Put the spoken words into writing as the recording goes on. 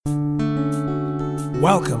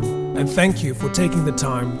Welcome and thank you for taking the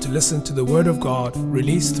time to listen to the Word of God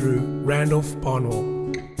released through Randolph Barnwell.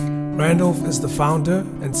 Randolph is the founder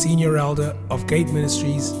and senior elder of Gate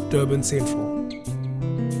Ministries, Durban Central.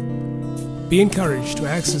 Be encouraged to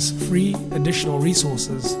access free additional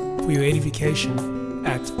resources for your edification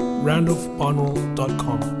at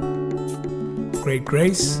randolphbarnwell.com. Great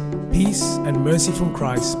grace, peace, and mercy from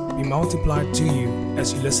Christ be multiplied to you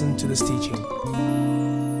as you listen to this teaching.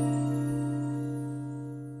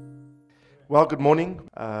 Well, good morning.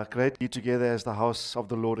 Great to be together as the house of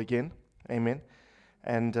the Lord again. Amen.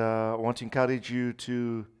 And I want to encourage you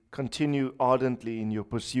to continue ardently in your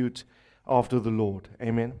pursuit after the Lord.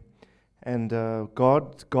 Amen. And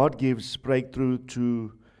God gives breakthrough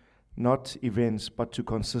to not events, but to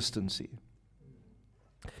consistency.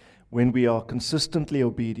 When we are consistently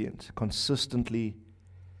obedient, consistently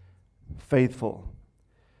faithful,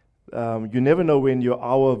 you never know when your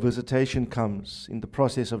hour of visitation comes in the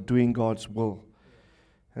process of doing God's will.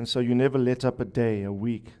 And so you never let up a day, a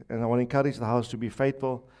week. And I want to encourage the house to be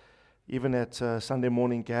faithful, even at Sunday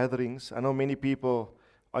morning gatherings. I know many people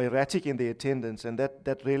are erratic in their attendance, and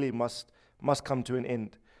that really must come to an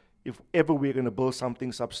end. If ever we're going to build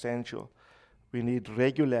something substantial, we need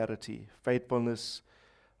regularity, faithfulness.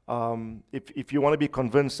 If you want to be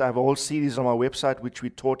convinced, I have a whole series on my website, which we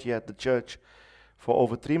taught here at the church for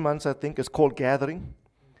over 3 months, I think. It's called Gathering.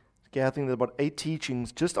 Gathering, there's about 8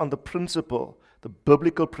 teachings just on the principle, the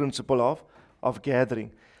biblical principle of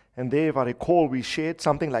gathering. And there, if I recall, we shared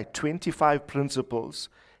something like 25 principles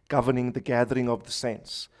governing the gathering of the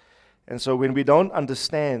saints. And so when we don't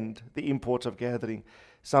understand the import of gathering,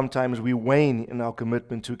 sometimes we wane in our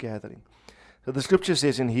commitment to gathering. So the scripture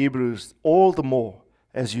says in Hebrews, all the more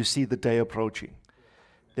as you see the day approaching,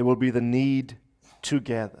 there will be the need to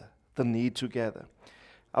gather. The need to gather.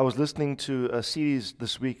 I was listening to a series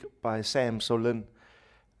this week by Sam Solin,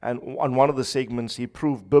 and on one of the segments he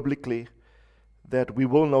proved biblically that we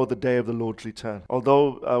will know the day of the Lord's return.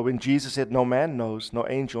 Although when Jesus said no man knows, no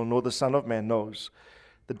angel, nor the Son of Man knows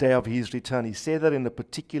the day of his return, he said that in a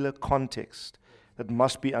particular context that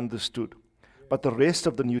must be understood. But the rest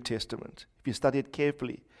of the New Testament, if you study it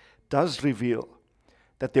carefully, does reveal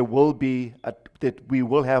that there will be that we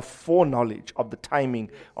will have foreknowledge of the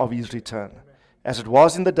timing of his return. As it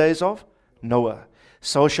was in the days of Noah,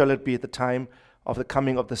 so shall it be at the time of the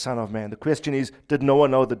coming of the Son of Man. The question is, did Noah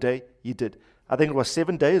know the day? He did. I think it was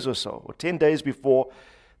 7 days or so, or 10 days before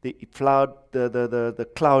the flood, the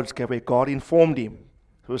clouds came, where God informed him.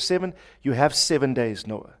 So it was 7. You have 7 days,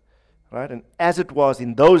 Noah. Right? And as it was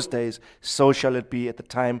in those days, so shall it be at the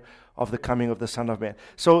time of the coming of the Son of Man.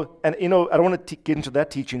 So, and I don't want to get into that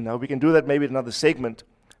teaching now. We can do that maybe in another segment.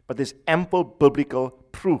 But there's ample biblical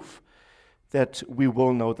proof that we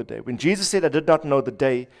will know the day. When Jesus said, I did not know the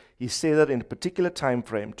day, he said that in a particular time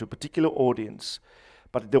frame to a particular audience.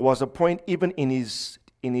 But there was a point even in his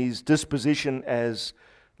disposition as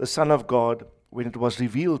the Son of God when it was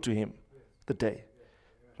revealed to him, the day.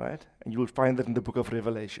 Right? And you will find that in the book of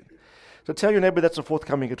Revelation. So tell your neighbor that's a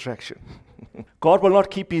forthcoming attraction. God will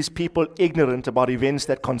not keep his people ignorant about events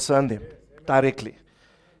that concern them directly.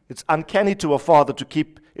 It's uncanny to a father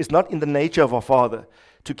it's not in the nature of a father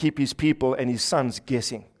to keep his people and his sons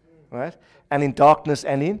guessing, right? And in darkness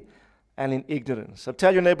and in ignorance. So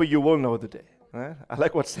tell your neighbor you will know the day, right? I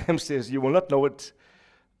like what Sam says, you will not know it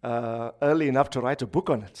early enough to write a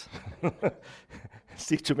book on it.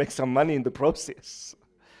 Seek to make some money in the process.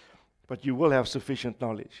 But you will have sufficient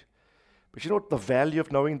knowledge. But you know what the value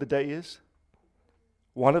of knowing the day is?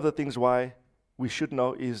 One of the things why we should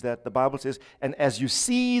know is that the Bible says, and as you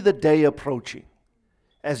see the day approaching,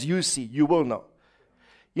 as you see, you will know.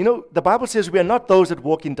 You know, the Bible says we are not those that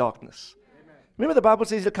walk in darkness. Amen. Remember the Bible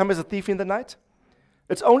says he'll come as a thief in the night?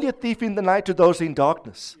 It's only a thief in the night to those in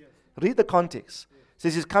darkness. Yes. Read the context. Yes. It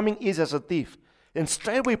says his coming is as a thief. And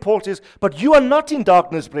straightway Paul says, but you are not in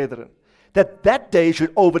darkness, brethren, that day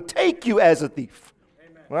should overtake you as a thief.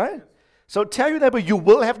 Amen. Right? So tell your neighbor, you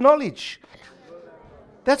will have knowledge.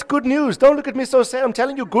 That's good news. Don't look at me so sad. I'm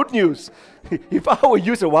telling you good news. If I were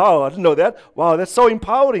you, say, wow, I didn't know that. Wow, that's so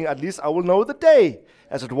empowering. At least I will know the day.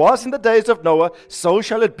 As it was in the days of Noah, so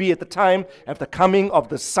shall it be at the time of the coming of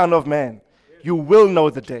the Son of Man. You will know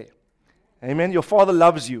the day. Amen. Your Father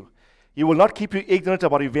loves you. He will not keep you ignorant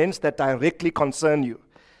about events that directly concern you.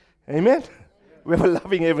 Amen. We have a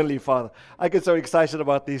loving Heavenly Father. I get so excited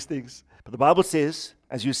about these things. But the Bible says,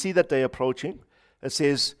 as you see that day approaching, it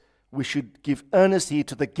says we should give earnest heed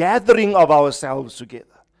to the gathering of ourselves together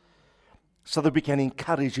so that we can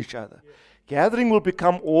encourage each other. Gathering will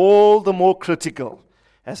become all the more critical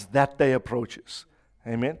as that day approaches.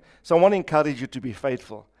 Amen. So I want to encourage you to be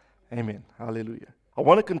faithful. Amen. Hallelujah. I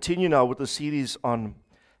want to continue now with the series on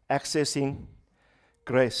accessing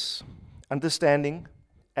grace, understanding,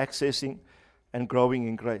 accessing, and growing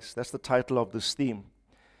in grace. That's the title of this theme.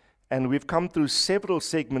 And we've come through several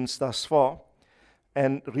segments thus far.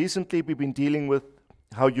 And recently we've been dealing with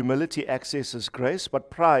how humility accesses grace, but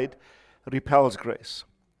pride repels grace.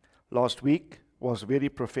 Last week was very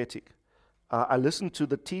prophetic. I listened to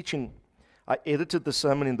the teaching. I edited the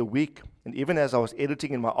sermon in the week. And even as I was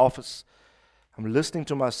editing in my office, I'm listening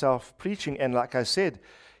to myself preaching. And like I said,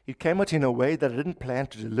 it came out in a way that I didn't plan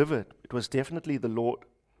to deliver it. It was definitely the Lord.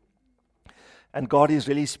 And God is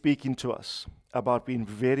really speaking to us about being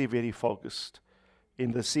very, very focused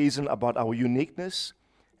in the season about our uniqueness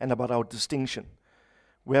and about our distinction.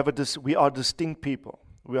 We are distinct people.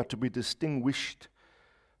 We are to be distinguished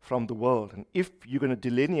from the world. And if you're going to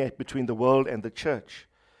delineate between the world and the church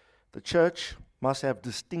must have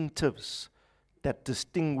distinctives that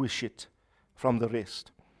distinguish it from the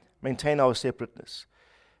rest. Maintain our separateness.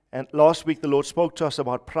 And last week the Lord spoke to us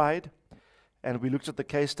about pride, and we looked at the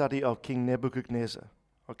case study of King Nebuchadnezzar.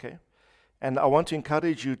 Okay? And I want to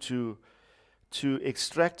encourage you to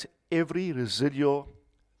extract every residual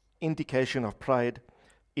indication of pride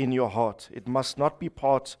in your heart. It must not be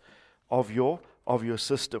part of your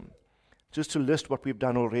system. Just to list what we've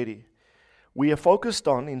done already. We are focused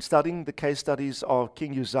on, in studying the case studies of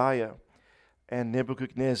King Uzziah and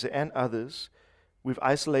Nebuchadnezzar and others, we've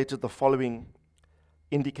isolated the following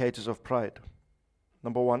indicators of pride.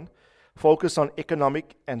 Number one, focus on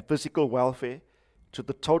economic and physical welfare to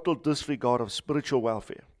the total disregard of spiritual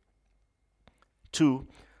welfare. 2,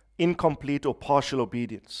 incomplete or partial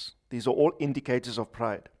obedience. These are all indicators of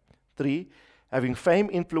pride. 3, having fame,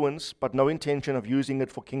 influence, but no intention of using it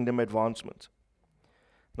for kingdom advancement.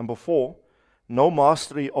 Number 4, no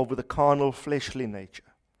mastery over the carnal, fleshly nature.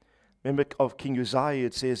 Remember of King Uzziah,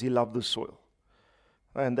 it says he loved the soil.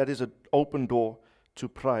 And that is an open door to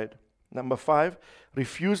pride. Number 5,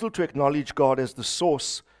 refusal to acknowledge God as the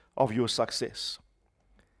source of your success.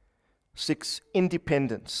 6,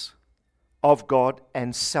 independence of God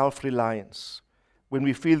and self-reliance, when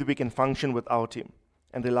we feel that we can function without Him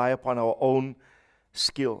and rely upon our own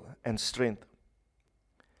skill and strength.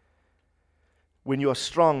 When you are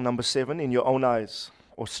strong, number 7, in your own eyes,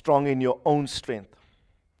 or strong in your own strength.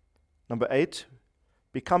 Number 8,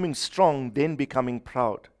 becoming strong, then becoming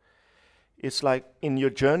proud. It's like in your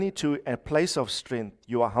journey to a place of strength,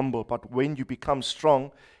 you are humble, but when you become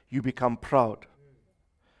strong, you become proud.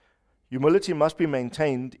 Humility must be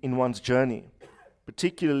maintained in one's journey,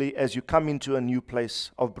 particularly as you come into a new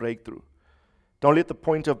place of breakthrough. Don't let the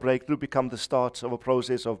point of breakthrough become the start of a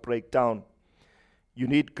process of breakdown. You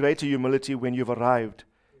need greater humility when you've arrived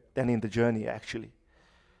than in the journey, actually.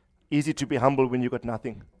 Easy to be humble when you've got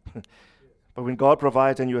nothing. But when God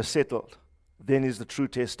provides and you are settled, then is the true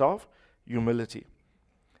test of humility.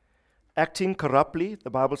 Acting corruptly, the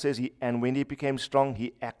Bible says, and when he became strong,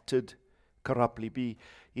 he acted corruptly.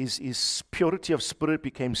 His purity of spirit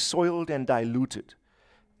became soiled and diluted,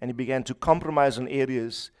 and he began to compromise on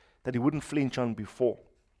areas that he wouldn't flinch on before.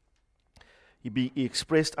 He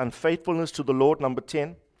expressed unfaithfulness to the Lord, number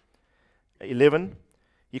 10. 11,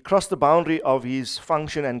 he crossed the boundary of his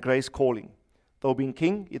function and grace calling. Though being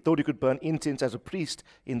king, he thought he could burn incense as a priest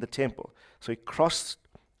in the temple. So he crossed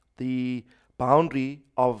the boundary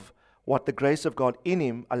of what the grace of God in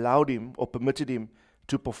him allowed him or permitted him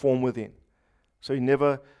to perform within. So he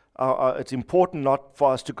never, it's important not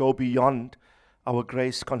for us to go beyond our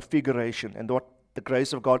grace configuration and what the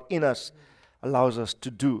grace of God in us allows us to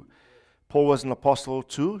do. Paul was an apostle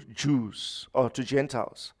to Jews or to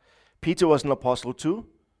Gentiles. Peter was an apostle to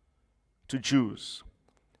Jews.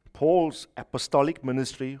 Paul's apostolic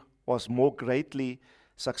ministry was more greatly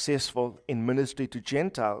successful in ministry to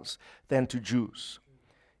Gentiles than to Jews.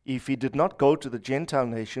 If he did not go to the Gentile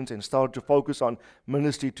nations and started to focus on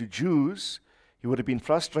ministry to Jews, he would have been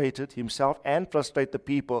frustrated himself and frustrate the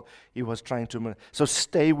people he was trying to minister. So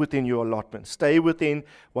stay within your allotment. Stay within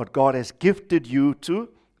what God has gifted you to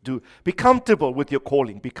do. Be comfortable with your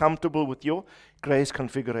calling. Be comfortable with your grace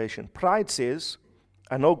configuration. Pride says,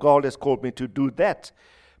 I know God has called me to do that,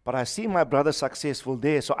 but I see my brother successful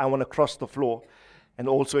there, so I want to cross the floor and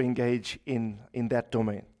also engage in that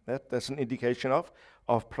domain. That's an indication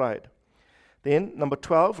of pride. Then, number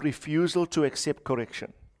 12, refusal to accept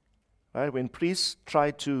correction. Right? When priests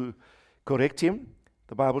tried to correct him,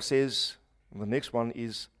 the Bible says, the next one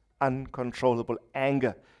is uncontrollable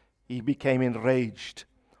anger. He became enraged.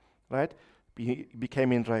 Right? He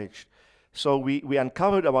became enraged. So we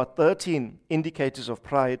uncovered about 13 indicators of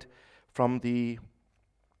pride from the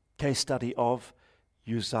case study of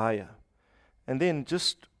Uzziah. And then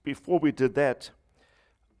just before we did that,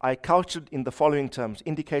 I couched it in the following terms: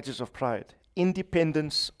 indicators of pride,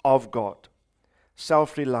 independence of God,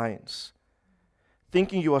 self-reliance,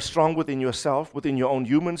 thinking you are strong within yourself, within your own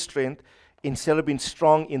human strength, instead of being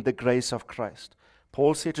strong in the grace of Christ.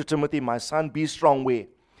 Paul said to Timothy, my son, be strong where?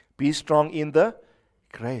 Be strong in the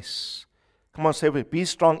grace. Come on, say it. Be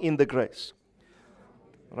strong in the grace.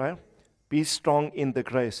 Right? Be strong in the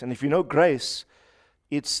grace. And if you know grace,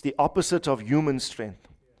 it's the opposite of human strength.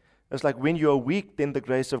 It's like when you are weak, then the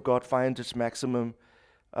grace of God finds its maximum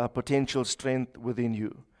potential strength within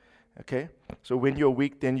you. Okay? So when you're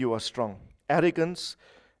weak, then you are strong. Arrogance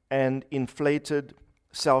and inflated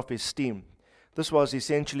self-esteem. This was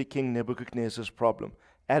essentially King Nebuchadnezzar's problem.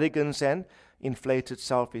 Arrogance and inflated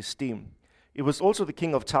self-esteem. It was also the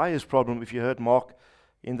king of Tyre's problem, if you heard Mark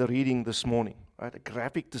in the reading this morning. Right? A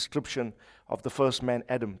graphic description of the first man,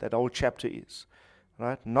 Adam, that whole chapter is.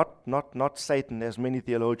 Right? Not Satan, as many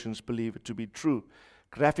theologians believe it to be true.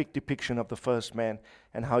 Graphic depiction of the first man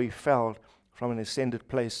and how he fell from an ascended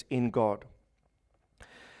place in God.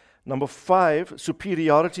 Number 5,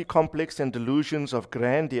 superiority complex and delusions of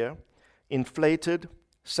grandeur, inflated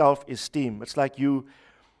self-esteem. It's like you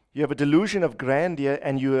have a delusion of grandeur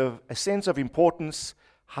and you have a sense of importance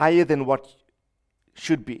higher than what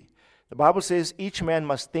should be. The Bible says each man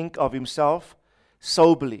must think of himself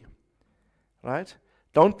soberly. Right?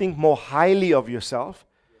 Don't think more highly of yourself,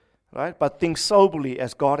 right? But think soberly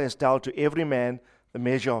as God has dealt to every man the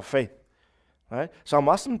measure of faith. Right? So I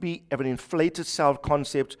mustn't have an inflated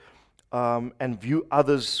self-concept and view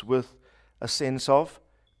others with a sense of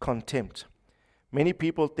contempt. Many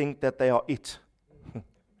people think that they are it.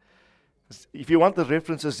 If you want the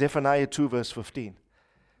references, Zephaniah 2 verse 15.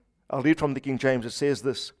 I'll read from the King James. It says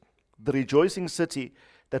this: the rejoicing city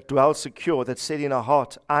that dwells secure, that said in her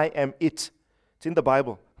heart, I am it. It's in the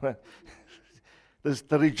Bible.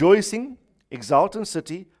 The rejoicing, exultant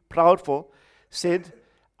city, proudful, said,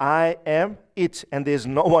 I am it, and there's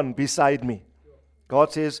no one beside me.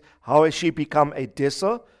 God says, how has she become a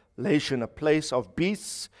desolation, a place of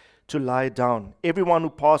beasts to lie down? Everyone who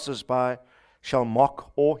passes by shall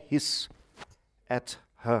mock or hiss at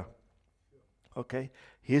her. Okay?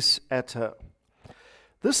 Hiss at her.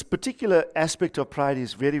 This particular aspect of pride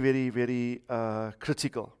is very, very, very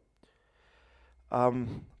critical.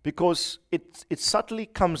 Because it subtly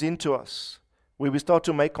comes into us where we start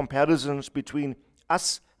to make comparisons between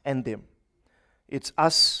us and them. It's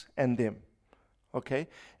us and them. Okay?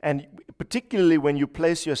 And particularly when you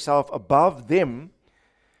place yourself above them,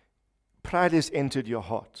 pride has entered your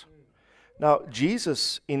heart. Now,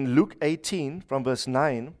 Jesus in Luke 18 from verse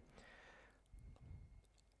 9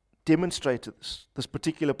 demonstrated this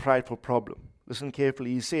particular prideful problem. Listen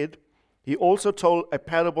carefully. He said, he also told a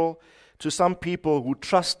parable to some people who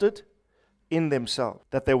trusted in themselves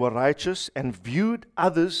that they were righteous and viewed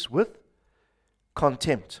others with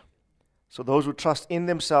contempt. So those who trust in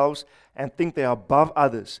themselves and think they are above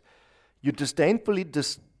others, you disdainfully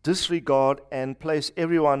disregard and place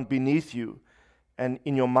everyone beneath you, and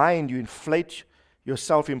in your mind you inflate your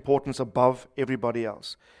self-importance above everybody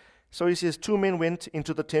else. So he says, 2 men went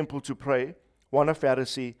into the temple to pray, one a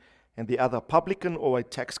Pharisee and the other a publican or a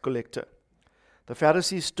tax collector. The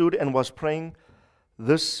Pharisee stood and was praying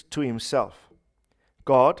this to himself: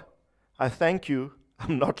 God, I thank you,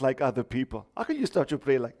 I'm not like other people. How can you start to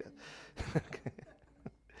pray like that?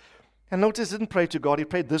 And notice he didn't pray to God, he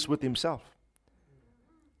prayed this with himself.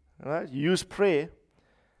 All right? You use prayer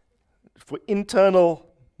for internal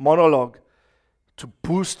monologue to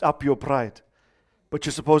boost up your pride, but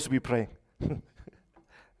you're supposed to be praying.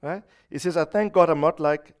 Right? He says, I thank God I'm not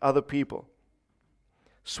like other people.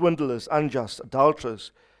 Swindlers, unjust,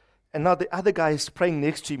 adulterers. And now the other guy is praying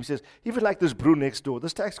next to him. He says, even like this brew next door,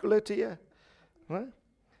 this tax collector here. Right?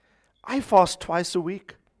 I fast twice a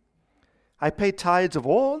week. I pay tithes of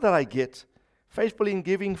all that I get. Faithfully in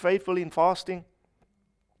giving, faithfully in fasting.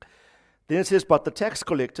 Then it says, but the tax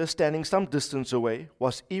collector, standing some distance away,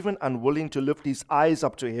 was even unwilling to lift his eyes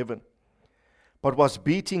up to heaven, but was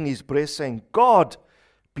beating his breast, saying, God,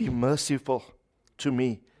 be merciful to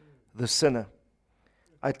me, the sinner.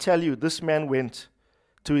 I tell you, this man went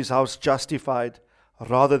to his house justified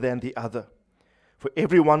rather than the other. For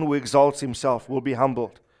everyone who exalts himself will be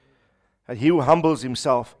humbled, and he who humbles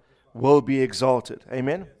himself will be exalted.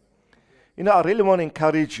 Amen? You know, I really want to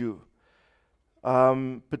encourage you,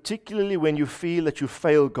 particularly when you feel that you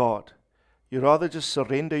fail God. You rather just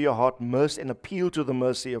surrender your heart, mercy, and appeal to the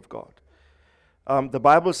mercy of God. The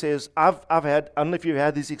Bible says, I don't know if you've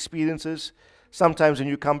had these experiences, sometimes when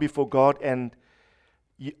you come before God and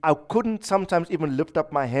I couldn't sometimes even lift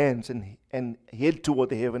up my hands and head toward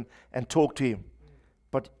the heaven and talk to Him.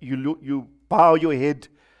 But you bow your head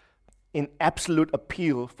in absolute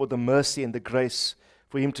appeal for the mercy and the grace,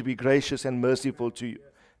 for Him to be gracious and merciful to you.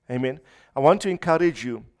 Amen. I want to encourage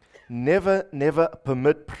you, never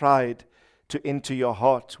permit pride to enter your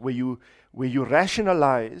heart, where you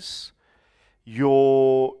rationalize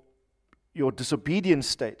your disobedient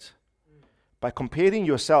state by comparing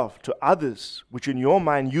yourself to others, which in your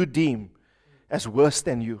mind you deem as worse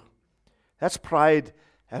than you. That's pride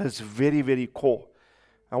at its very, very core.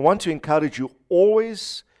 I want to encourage you,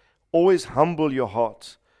 always humble your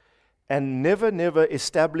heart, and never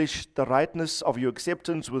establish the rightness of your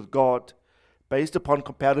acceptance with God based upon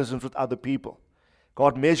comparisons with other people.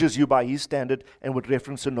 God measures you by His standard and with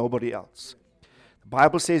reference to nobody else. The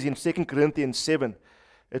Bible says in 2 Corinthians 7,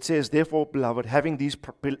 it says, therefore, beloved, having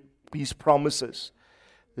these promises,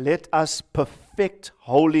 let us perfect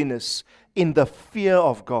holiness in the fear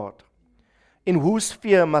of God. In whose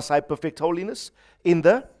fear must I perfect holiness? In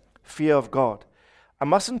the fear of God. I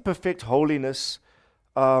mustn't perfect holiness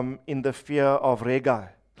in the fear of Regai.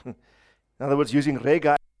 In other words, using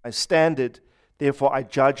Regai as standard, therefore I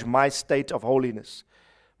judge my state of holiness.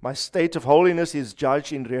 My state of holiness is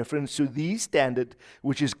judged in reference to the standard,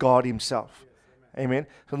 which is God Himself. Yes, amen.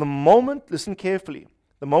 So the moment, listen carefully,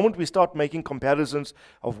 the moment we start making comparisons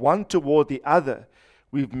of one toward the other,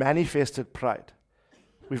 we've manifested pride.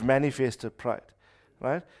 We've manifested pride,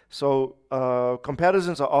 right? So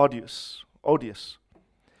comparisons are odious.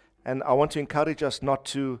 And I want to encourage us not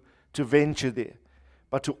to venture there,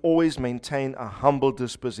 but to always maintain a humble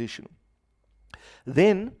disposition.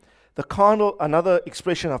 Then, the carnal, another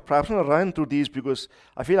expression of pride. I'm going to run through these because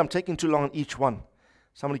I feel I'm taking too long on each one.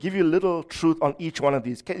 So I'm going to give you a little truth on each one of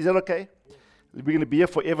these. Is that okay? We're going to be here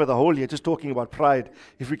forever, the whole year, just talking about pride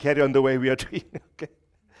if we carry on the way we are doing. Okay.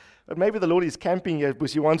 But maybe the Lord is camping here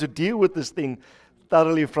because He wants to deal with this thing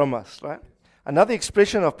thoroughly from us, right? Another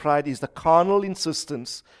expression of pride is the carnal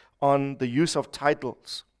insistence on the use of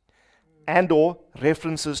titles and or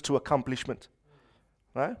references to accomplishment,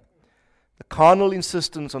 right? The carnal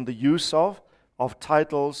insistence on the use of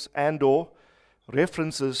titles and or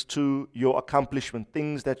references to your accomplishment,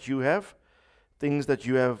 things that you have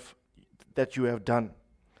done.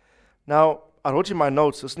 Now, I wrote in my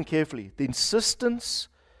notes, listen carefully, the insistence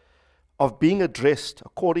of being addressed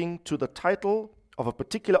according to the title of a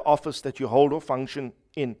particular office that you hold or function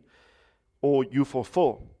in, or you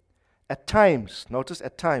fulfill, at times, notice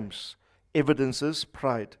at times, evidences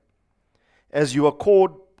pride. As you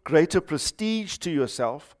accord greater prestige to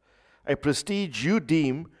yourself, a prestige you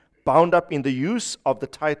deem bound up in the use of the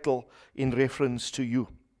title in reference to you.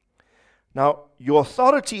 Now, your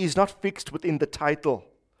authority is not fixed within the title,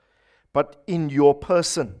 but in your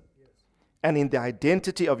person and in the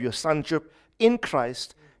identity of your sonship in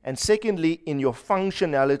Christ, and secondly, in your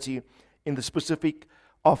functionality in the specific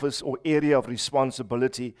office or area of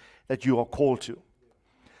responsibility that you are called to.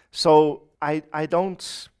 So I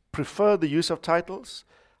don't prefer the use of titles.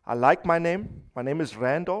 I like my name. My name is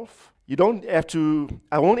Randolph. You don't have to,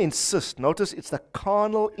 I won't insist. Notice it's the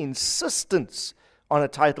carnal insistence on a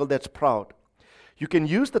title that's proud. You can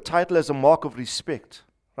use the title as a mark of respect,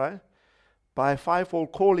 right? By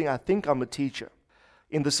fivefold calling, I think I'm a teacher.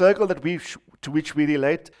 In the circle that to which we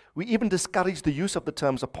relate, we even discourage the use of the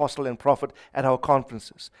terms apostle and prophet at our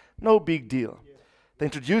conferences. No big deal. Yeah. They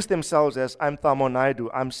introduce themselves as, I'm Thamo Naidu,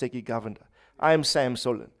 I'm Seki Govender, I'm Sam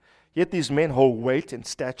Solon. Yet these men hold weight and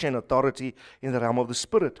stature and authority in the realm of the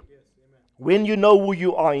Spirit. Yes, when you know who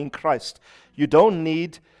you are in Christ, you don't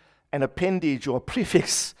need an appendage or a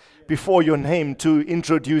prefix before your name to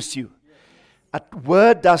introduce you. A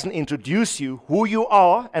word doesn't introduce you. Who you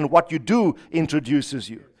are and what you do introduces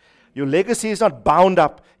you. Your legacy is not bound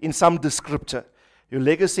up in some descriptor. Your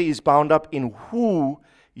legacy is bound up in who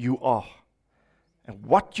you are and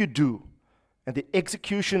what you do and the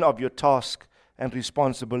execution of your task and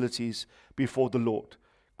responsibilities before the Lord.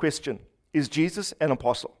 Question, is Jesus an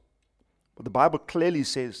apostle? Well, the Bible clearly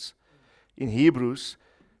says in Hebrews,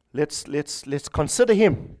 let's consider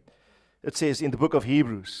him. It says in the book of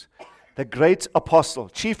Hebrews, the great apostle,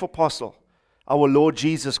 chief apostle, our Lord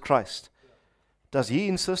Jesus Christ. Does he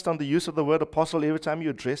insist on the use of the word apostle every time you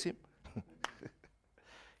address him?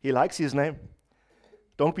 He likes his name.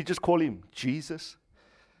 Don't we just call him Jesus?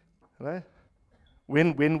 Right?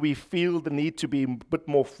 When we feel the need to be a bit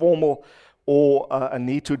more formal or a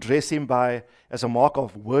need to address him as a mark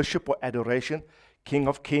of worship or adoration, King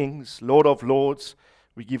of Kings, Lord of Lords,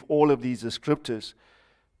 we give all of these descriptors.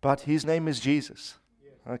 But his name is Jesus.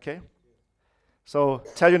 Okay? So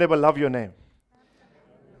tell your neighbor, love your name.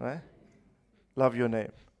 Right? Love your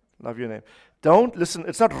name. Love your name. Don't listen.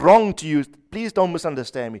 It's not wrong to use. Please don't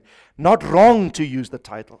misunderstand me. Not wrong to use the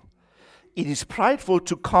title. it is prideful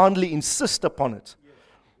to carnally insist upon it.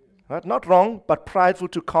 Right? Not wrong, but prideful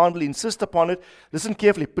to carnally insist upon it. Listen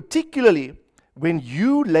carefully, particularly when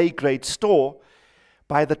you lay great store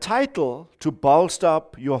by the title to bolster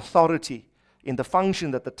up your authority in the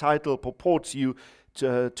function that the title purports you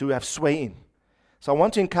to have sway in. So I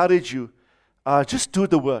want to encourage you, just do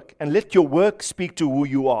the work and let your work speak to who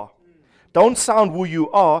you are. Don't sound who you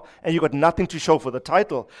are and you've got nothing to show for the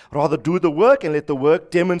title. Rather do the work and let the work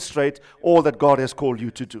demonstrate all that God has called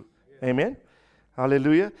you to do. Amen?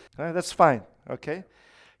 Hallelujah. That's fine. Okay?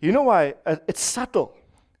 You know why? It's subtle.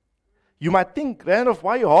 You might think, Randolph,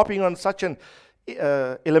 why are you harping on such an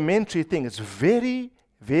elementary thing? It's very,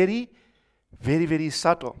 very, very, very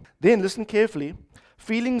subtle. Then listen carefully.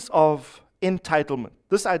 Feelings of entitlement.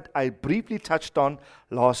 This I briefly touched on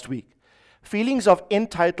last week. Feelings of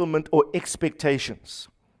entitlement or expectations.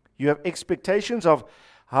 You have expectations of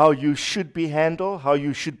how you should be handled, how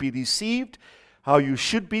you should be received, how you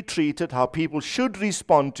should be treated, how people should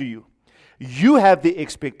respond to you. You have the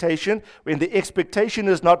expectation. When the expectation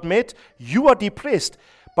is not met, you are depressed.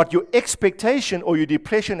 But your expectation or your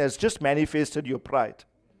depression has just manifested your pride.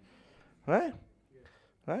 Right?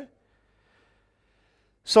 Right?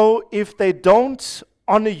 So if they don't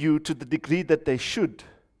honor you to the degree that they should,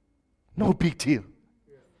 no big deal.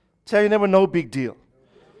 Tell you never, no big deal.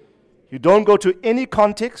 You don't go to any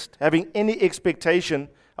context having any expectation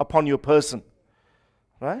upon your person.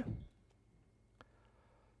 Right?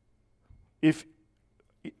 If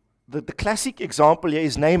the classic example here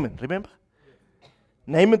is Naaman, remember?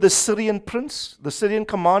 Naaman, the Syrian prince, the Syrian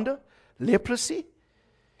commander, leprosy,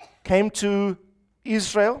 came to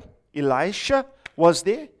Israel. Elisha was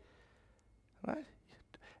there. Right?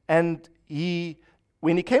 And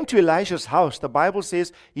when he came to Elisha's house, the Bible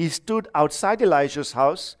says he stood outside Elisha's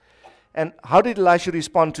house. And how did Elisha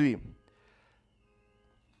respond to him?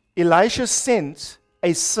 Elisha sent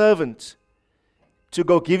a servant to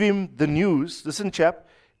go give him the news. Listen, chap,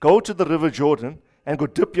 go to the river Jordan and go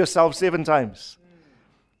dip yourself 7 times.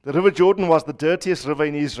 The river Jordan was the dirtiest river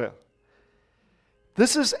in Israel.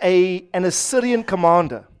 This is an Assyrian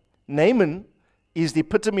commander. Naaman is the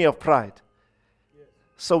epitome of pride.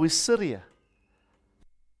 So is Syria,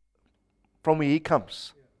 from where he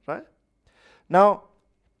comes. Right? Now,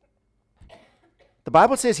 the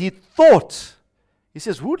Bible says he thought. He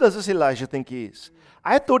says, who does this Elisha think he is?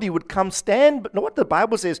 I thought he would come stand, know what the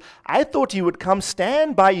Bible says? I thought he would come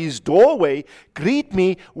stand by his doorway, greet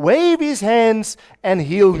me, wave his hands, and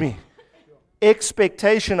heal me.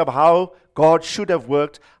 Expectation of how God should have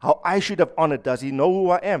worked, how I should have honored. Does he know who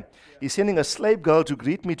I am? He's sending a slave girl to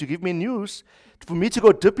greet me, to give me news, for me to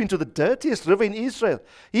go dip into the dirtiest river in Israel.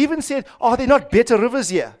 He even said, are there not better rivers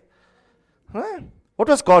here? Right? What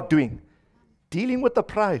was God doing? Dealing with the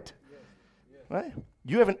pride. Right?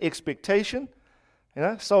 You have an expectation.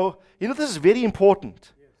 So, this is very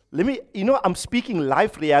important. I'm speaking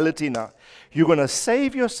life reality now. You're going to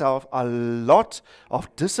save yourself a lot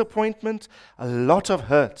of disappointment, a lot of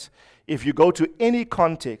hurt. If you go to any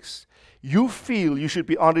context, you feel you should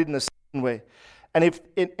be honored in a certain way. And if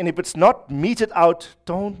it's not meted out,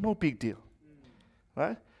 no big deal.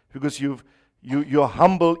 Right? Because you're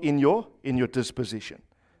humble in your disposition.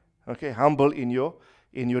 Okay, humble in your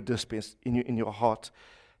heart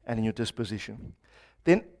and in your disposition.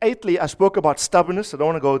 Then, eighthly, I spoke about stubbornness. I don't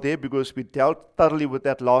want to go there because we dealt thoroughly with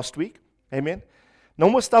that last week. Amen. No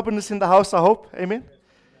more stubbornness in the house, I hope. Amen.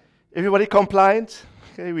 Everybody compliant?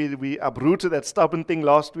 Okay, we uprooted that stubborn thing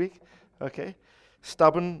last week. Okay.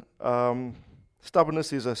 Stubbornness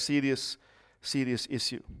is a serious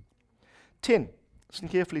issue. 10. Listen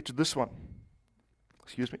carefully to this one.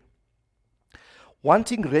 Excuse me.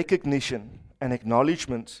 Wanting recognition and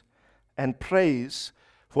acknowledgement and praise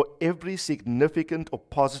for every significant or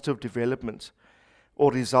positive development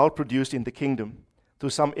or result produced in the kingdom through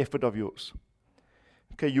some effort of yours.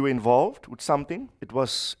 Okay, you were involved with something,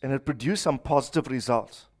 and it produced some positive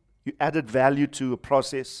results. You added value to a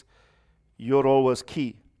process. Your role was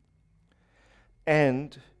key.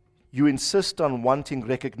 And you insist on wanting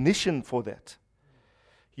recognition for that.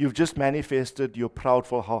 You've just manifested your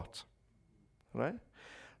proudful heart. Right?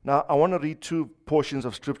 Now, I want to read 2 portions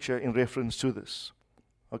of scripture in reference to this.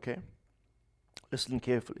 Okay? Listen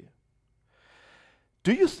carefully.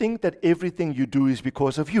 Do you think that everything you do is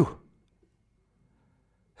because of you?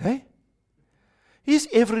 Hey? Is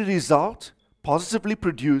every result positively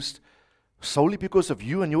produced solely because of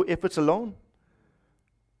you and your efforts alone?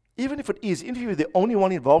 Even if it is, even if you're the only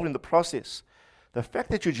one involved in the process, the fact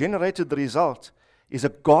that you generated the result is a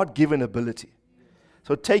God-given ability.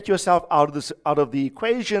 So take yourself out of the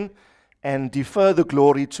equation and defer the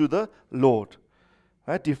glory to the Lord.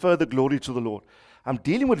 Right? Defer the glory to the Lord. I'm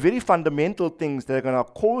dealing with very fundamental things that are going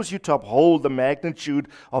to cause you to uphold the magnitude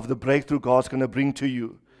of the breakthrough God's going to bring to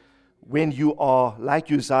you when you are,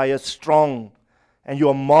 like Uzziah, strong and you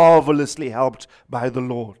are marvelously helped by the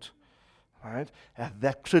Lord. Right? At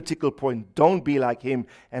that critical point, don't be like him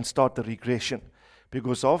and start the regression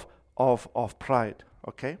because of pride.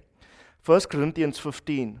 Okay? 1 Corinthians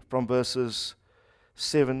 15 from verses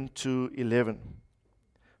 7 to 11.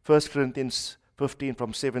 1 Corinthians 15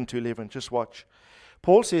 from 7 to 11. Just watch.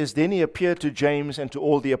 Paul says, then he appeared to James and to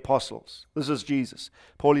all the apostles. This is Jesus.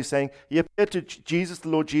 Paul is saying, he appeared to Jesus, the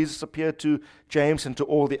Lord Jesus appeared to James and to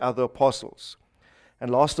all the other apostles. And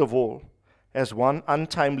last of all, as one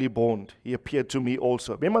untimely born, he appeared to me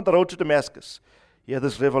also. Remember on the road to Damascus, he had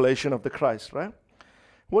this revelation of the Christ, right?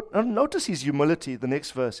 Notice his humility, the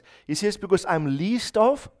next verse. He says, because I'm least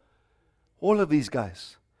of all of these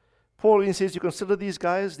guys. Paul says, you consider these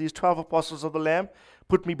guys, these 12 apostles of the Lamb,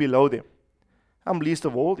 put me below them. I'm least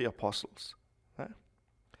of all the apostles. Right?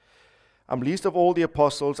 I'm least of all the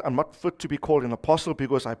apostles. I'm not fit to be called an apostle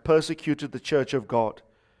because I persecuted the church of God.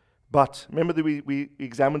 But, remember that we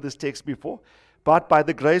examined this text before? But by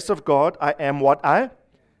the grace of God, I am what I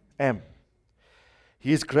am.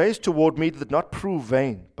 His grace toward me did not prove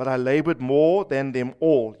vain, but I labored more than them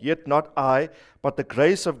all. Yet not I, but the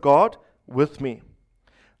grace of God with me.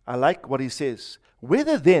 I like what he says.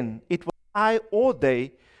 Whether then it was I or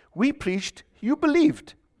they, we preached, you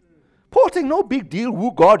believed. Paul saying, no big deal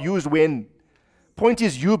who God used when. Point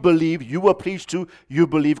is, you believe, you were preached to, you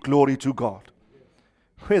believe, glory to God.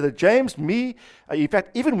 Whether James, me, in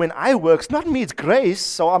fact, even when I work, it's not me, it's grace,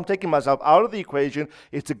 so I'm taking myself out of the equation.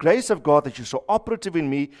 It's the grace of God that is so operative in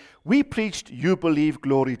me. We preached, you believe,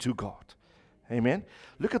 glory to God. Amen.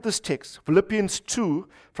 Look at this text, Philippians 2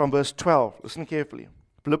 from verse 12. Listen carefully.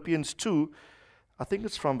 Philippians 2, I think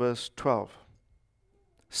it's from verse 12.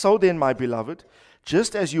 So then, my beloved,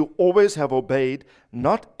 just as you always have obeyed,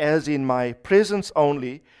 not as in my presence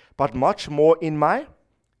only, but much more in my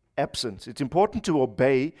absence. It's important to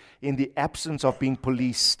obey in the absence of being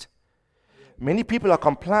policed. Many people are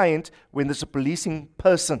compliant when there's a policing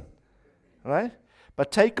person, right?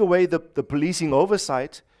 But take away the policing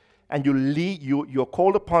oversight, and you're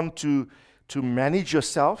called upon to manage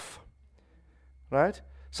yourself, right?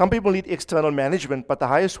 Some people need external management, but the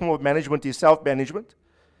highest form of management is self-management,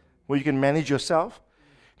 where you can manage yourself.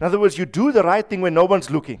 In other words, you do the right thing when no one's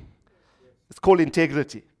looking. It's called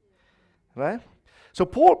integrity, right? So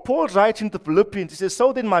Paul's writing to the Philippians, he says,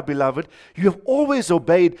 so then, my beloved, you have always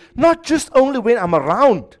obeyed, not just only when I'm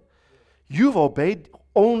around. You've obeyed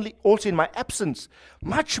also in my absence,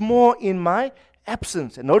 much more in my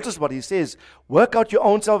absence. And notice what he says, work out your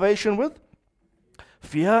own salvation with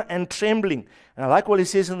fear and trembling. And I like what he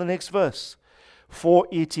says in the next verse. For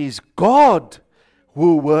it is God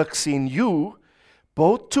who works in you,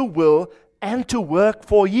 both to will and to work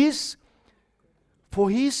for his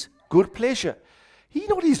good pleasure. You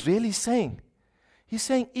know what he's really saying? He's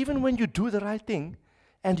saying, even when you do the right thing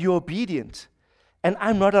and you're obedient and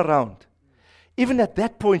I'm not around, even at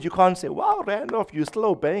that point you can't say, wow, Randolph, you're still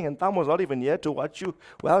obeying and Tom was not even here to watch you.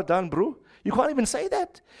 Well done, bro. You can't even say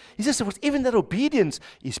that. He says, even that obedience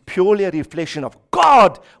is purely a reflection of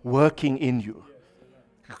God working in you.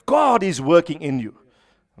 God is working in you.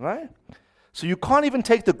 Right? So you can't even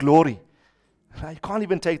take the glory. Right? You can't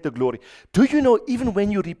even take the glory. Do you know, even when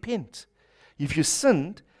you repent, if you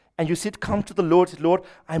sinned and you said, come to the Lord, Lord,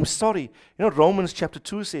 I'm sorry. You know, Romans chapter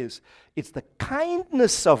 2 says, it's the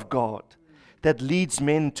kindness of God that leads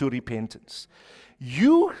men to repentance.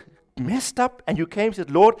 You messed up and you came and said,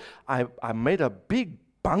 Lord, I made a big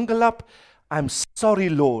bungle up. I'm sorry,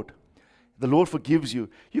 Lord. The Lord forgives you.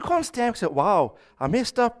 You can't stand and say, wow, I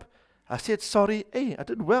messed up. I said sorry. Hey, I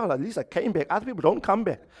did well. At least I came back. Other people don't come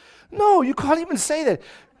back. No, you can't even say that.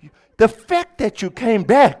 The fact that you came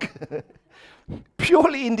back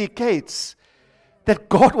purely indicates that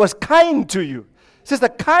God was kind to you. It says the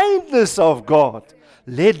kindness of God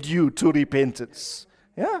led you to repentance.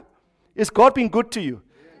 Yeah? Is God being good to you?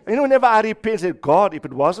 You know, whenever I repent, I say, God, if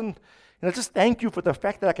it wasn't, just thank you for the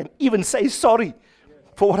fact that I can even say sorry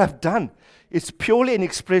for what I've done. It's purely an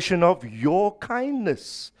expression of your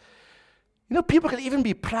kindness. You know, people can even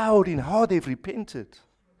be proud in how they've repented.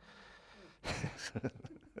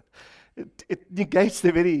 It negates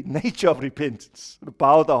the very nature of repentance. To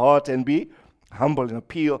bow the heart and be humble and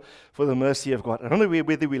appeal for the mercy of God. I don't know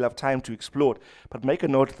whether we'll have time to explore it, but make a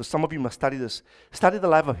note that some of you must study this. Study the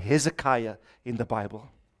life of Hezekiah in the Bible.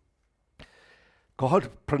 God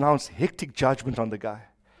pronounced hectic judgment on the guy.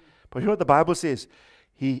 But you know what the Bible says?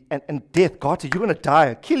 And death, God said, you're going to die.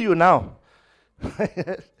 I'll kill you now.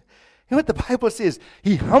 You know what the Bible says?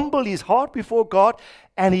 He humbled his heart before God,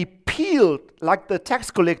 and he peeled like the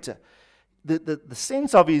tax collector. The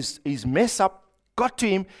sense of his mess up got to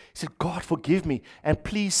him. He said, God, forgive me, and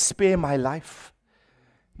please spare my life.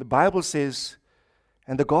 The Bible says,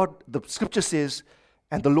 and the scripture says,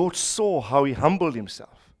 and the Lord saw how he humbled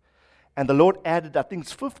himself. And the Lord added, I think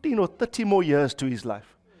it's 15 or 30 more years to his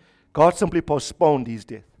life. God simply postponed his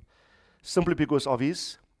death, simply because of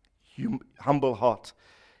his humble heart,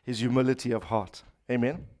 his humility of heart.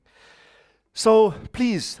 Amen. So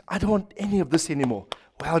please, I don't want any of this anymore.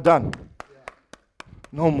 Well done.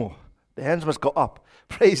 No more. The hands must go up.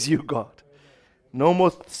 Praise you, God. No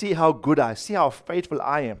more. See how good see how faithful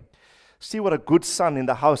I am. See what a good son in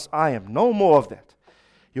the house I am. No more of that.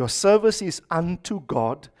 Your service is unto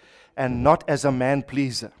God and not as a man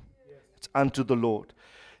pleaser. It's unto the Lord.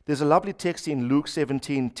 There's a lovely text in Luke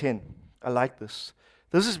 17:10. I like this.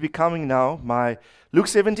 This is becoming now Luke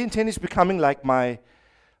 17:10 is becoming like my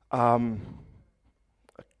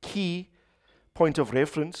key point of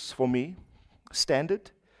reference for me,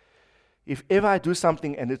 standard. If ever I do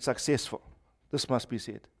something and it's successful, this must be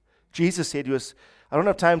said. Jesus said I don't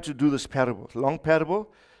have time to do this parable, long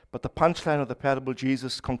parable, but the punchline of the parable,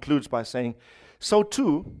 Jesus concludes by saying, so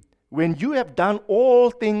too, when you have done all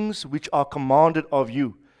things which are commanded of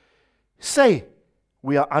you, say,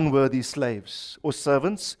 we are unworthy slaves or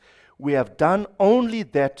servants. We have done only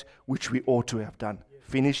that which we ought to have done.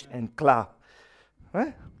 Finished and klar.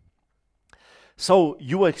 Right? So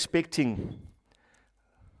you are expecting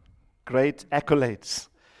great accolades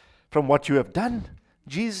from what you have done.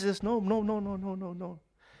 Jesus says, no.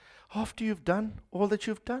 After you've done all that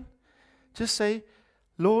you've done, just say,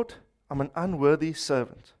 Lord, I'm an unworthy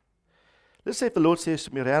servant. Let's say if the Lord says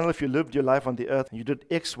to me, Randall, if you lived your life on the earth, and you did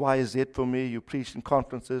X, Y, Z for me, you preached in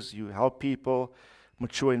conferences, you helped people,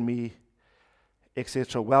 mature in me,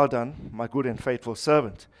 etc. Well done, my good and faithful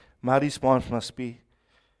servant. My response must be,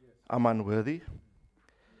 I'm unworthy.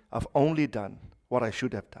 I've only done what I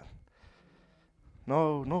should have done.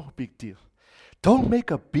 No big deal. Don't make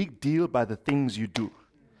a big deal by the things you do.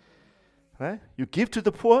 Right? You give to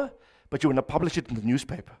the poor, but you want to publish it in the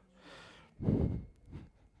newspaper.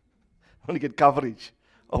 Only get coverage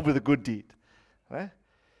over the good deed. Right?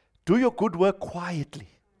 Do your good work quietly.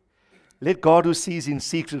 Let God who sees in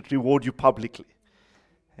secret reward you publicly.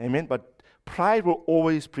 Amen. But pride will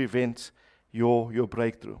always prevent your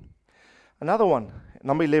breakthrough. Another one,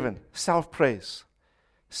 number 11, self-praise.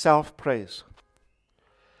 Self-praise.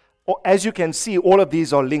 As you can see, all of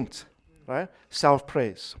these are linked. Right?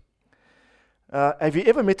 Self-praise. Have you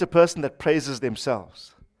ever met a person that praises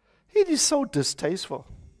themselves? It is so distasteful.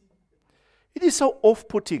 It is so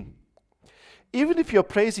off-putting. Even if you're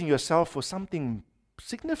praising yourself for something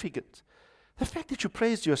significant, the fact that you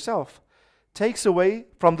praised yourself takes away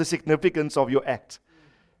from the significance of your act,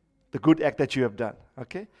 the good act that you have done.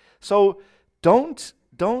 Okay, so don't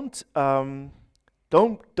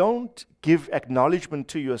give acknowledgement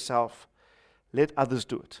to yourself. Let others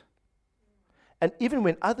do it. And even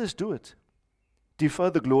when others do it, defer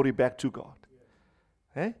the glory back to God.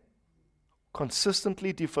 Eh?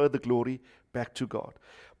 Consistently defer the glory back to God.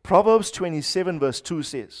 Proverbs 27 verse 2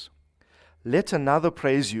 says, let another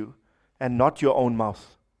praise you and not your own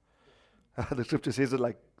mouth. The scripture says it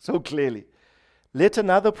like so clearly. Let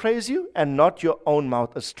another praise you and not your own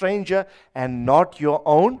mouth. A stranger and not your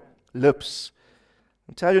own lips.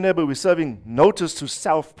 Tell your neighbor we're serving notice to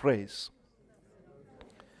self-praise.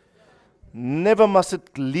 Never must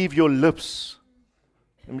it leave your lips.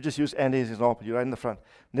 Let me just use Andy as an example. You're right in the front.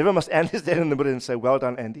 Never must Andy stand in the middle and say, well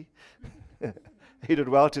done, Andy. You did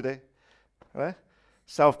well today. Right?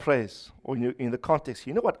 Self-praise. Or in the context,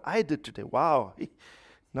 you know what I did today? Wow.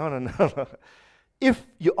 No. If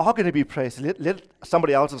you are going to be praised, let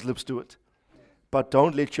somebody else's lips do it. But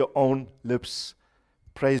don't let your own lips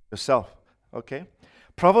praise yourself. Okay?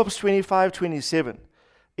 Proverbs 25:27.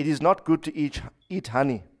 It is not good to eat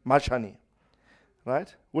honey, much honey.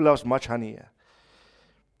 Right? Who loves much honey here?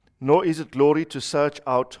 Nor is it glory to search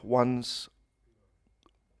out one's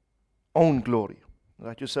own glory.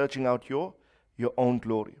 Right? You're searching out your own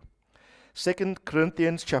glory. 2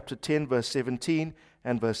 Corinthians chapter 10, verse 17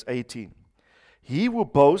 and verse 18. He who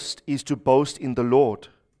boasts is to boast in the Lord.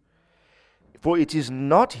 For it is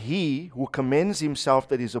not he who commends himself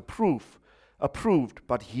that is approved,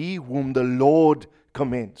 but he whom the Lord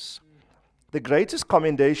commends. The greatest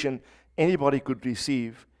commendation anybody could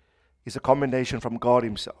receive is a commendation from God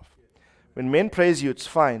himself. When men praise you, it's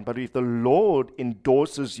fine, but if the Lord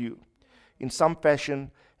endorses you in some fashion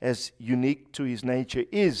as unique to his nature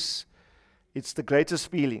it's the greatest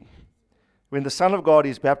feeling. When the Son of God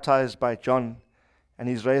is baptized by John and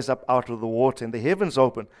he's raised up out of the water, and the heavens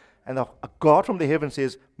open, and a God from the heaven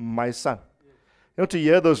says, my son. You know, to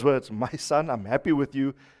hear those words, my son, I'm happy with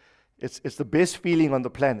you, it's the best feeling on the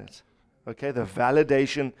planet. Okay, the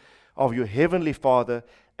validation of your heavenly Father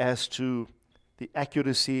as to the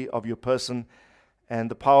accuracy of your person and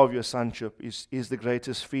the power of your sonship is the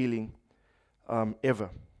greatest feeling ever.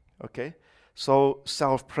 Okay, so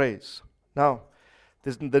self-praise. Now,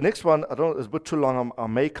 the next one, I don't know, it's a bit too long. I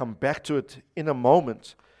may come back to it in a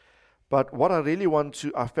moment. But what I really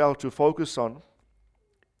I felt to focus on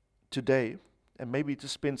today, and maybe to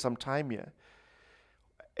spend some time here,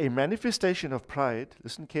 a manifestation of pride,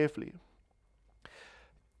 listen carefully,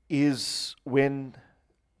 is when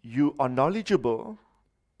you are knowledgeable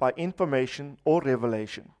by information or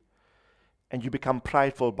revelation, and you become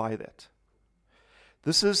prideful by that.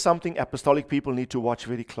 This is something apostolic people need to watch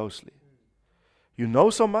very closely. You know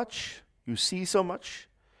so much, you see so much,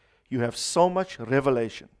 you have so much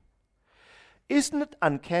revelation. Isn't it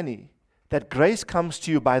uncanny that grace comes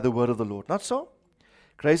to you by the word of the Lord? Not so?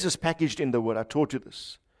 Grace is packaged in the word. I taught you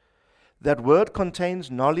this. That word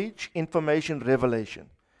contains knowledge, information, revelation.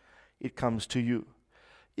 It comes to you.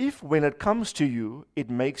 If when it comes to you, it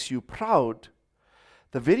makes you proud,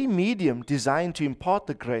 the very medium designed to impart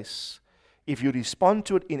the grace, if you respond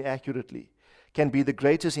to it inaccurately, can be the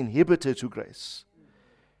greatest inhibitor to grace.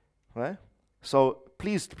 Right? So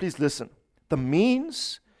please listen. The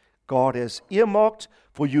means God has earmarked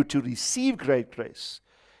for you to receive great grace,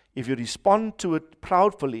 if you respond to it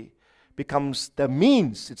proudly, becomes the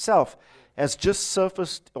means itself has just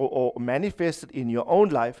surfaced or manifested in your own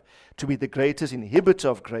life to be the greatest inhibitor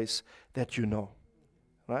of grace that you know.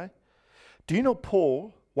 Right? Do you know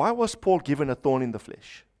Paul? Why was Paul given a thorn in the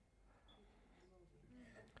flesh?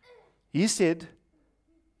 He said,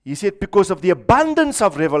 because of the abundance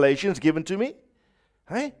of revelations given to me,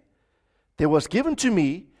 right? There was given to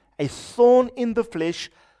me a thorn in the flesh,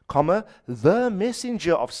 the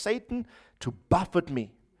messenger of Satan to buffet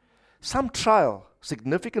me. Some trial,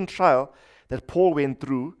 significant trial that Paul went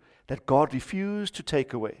through that God refused to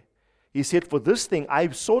take away. He said, for this thing I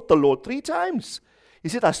sought the Lord 3 times. He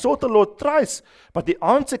said, I sought the Lord thrice, but the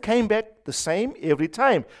answer came back the same every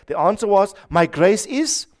time. The answer was, my grace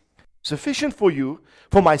is sufficient for you,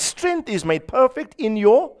 for my strength is made perfect in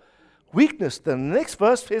your weakness. The next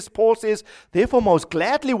verse, Paul says, therefore most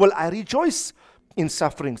gladly will I rejoice in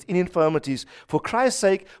sufferings, in infirmities, for Christ's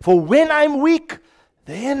sake, for when I'm weak,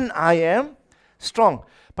 then I am strong.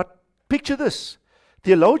 But picture this.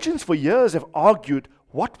 Theologians for years have argued,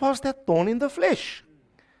 what was that thorn in the flesh?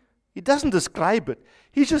 He doesn't describe it.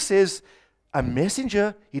 He just says, a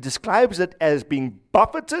messenger, he describes it as being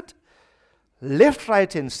buffeted, left,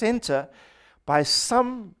 right, and center by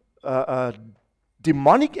some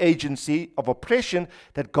demonic agency of oppression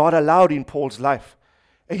that God allowed in Paul's life.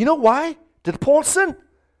 And you know why? Did Paul sin?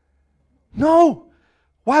 No.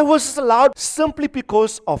 Why was this allowed? Simply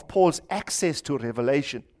because of Paul's access to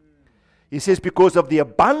revelation. He says, because of the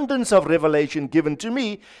abundance of revelation given to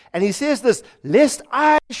me. And he says this, lest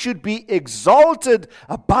I should be exalted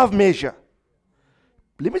above measure.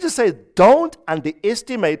 Let me just say, don't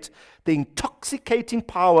underestimate the intoxicating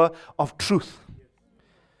power of truth.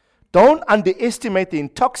 Don't underestimate the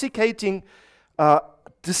intoxicating,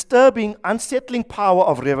 disturbing, unsettling power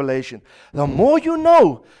of revelation. The more you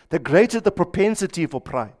know, the greater the propensity for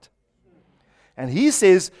pride. And he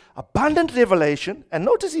says, abundant revelation, and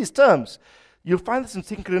notice his terms. You'll find this in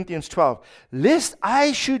 2 Corinthians 12. Lest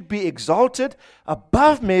I should be exalted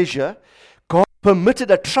above measure, God permitted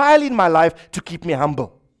a trial in my life to keep me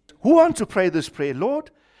humble. Who wants to pray this prayer? Lord,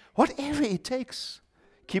 whatever it takes,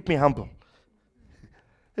 keep me humble.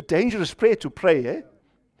 A dangerous prayer to pray, eh?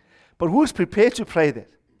 But who's prepared to pray that?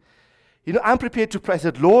 You know, I'm prepared to pray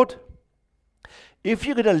that, Lord, if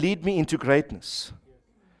you're going to lead me into greatness,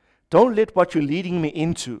 don't let what you're leading me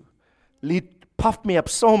into puff me up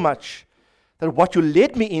so much that what you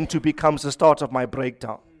led me into becomes the start of my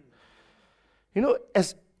breakdown. You know,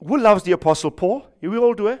 who loves the Apostle Paul? We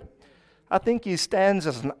all do it. I think he stands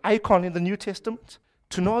as an icon in the New Testament.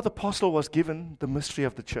 To know the apostle was given the mystery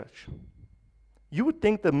of the church. You would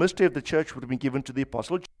think the mystery of the church would have been given to the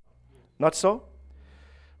apostle. Not so.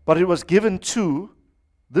 But it was given to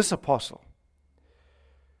this apostle.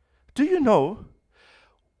 Do you know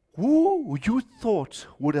who you thought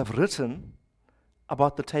would have written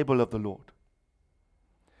about the table of the Lord?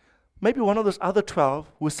 Maybe one of those other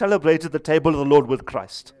 12 who celebrated the table of the Lord with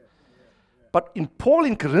Christ. But in Paul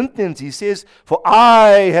in Corinthians, he says, for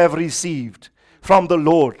I have received from the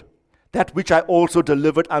Lord that which I also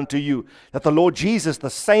delivered unto you, that the Lord Jesus, the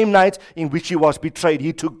same night in which he was betrayed,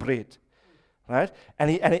 he took bread. right? And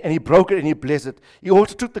he broke it and he blessed it. He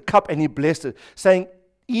also took the cup and he blessed it, saying,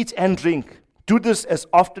 eat and drink. Do this as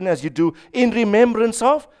often as you do in remembrance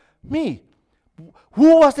of me.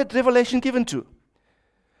 Who was that revelation given to?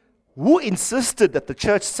 Who insisted that the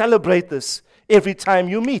church celebrate this every time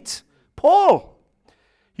you meet? Paul.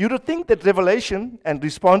 You would think that revelation and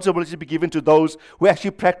responsibility be given to those who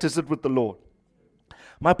actually practice it with the Lord.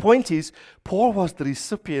 My point is, Paul was the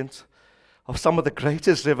recipient of some of the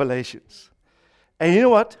greatest revelations. And you know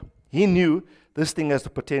what? He knew this thing has the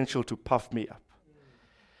potential to puff me up.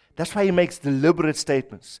 That's why he makes deliberate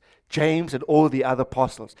statements. James and all the other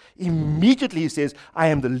apostles. Immediately he says, I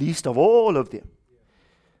am the least of all of them.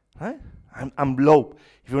 Right? I'm low.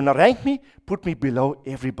 If you want to rank me, put me below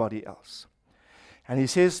everybody else. And he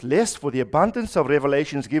says, lest for the abundance of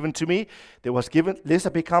revelations given to me, lest I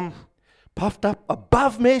become puffed up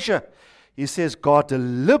above measure. He says, God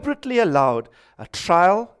deliberately allowed a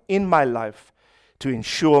trial in my life to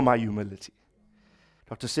ensure my humility.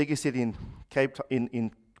 Dr. Segi said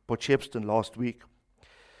in Port Shepstone last week,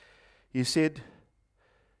 he said,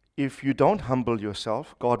 if you don't humble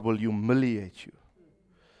yourself, God will humiliate you.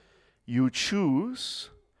 You choose,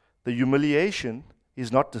 the humiliation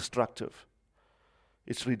is not destructive,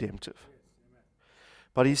 it's redemptive.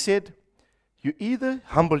 But he said, you either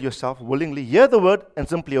humble yourself willingly, hear the word and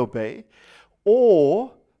simply obey,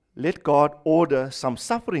 or let God order some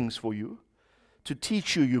sufferings for you to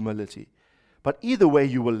teach you humility. But either way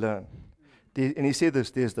you will learn. And he said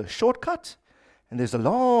this, there's the shortcut and there's a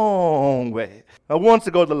long way. I want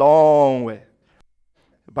to go the long way.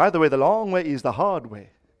 By the way, the long way is the hard way.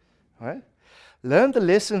 Right? Learn the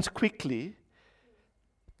lessons quickly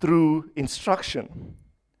through instruction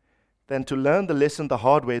than to learn the lesson the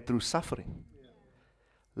hard way through suffering.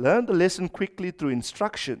 Learn the lesson quickly through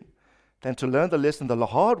instruction than to learn the lesson the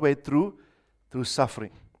hard way through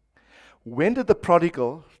suffering. When did the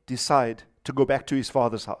prodigal decide to go back to his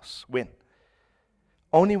father's house? When?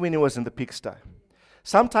 Only when he was in the pigsty.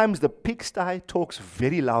 Sometimes the pigsty talks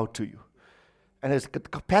very loud to you and has the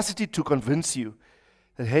capacity to convince you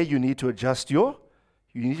that, hey, you need to adjust your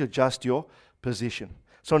position.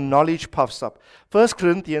 So knowledge puffs up. 1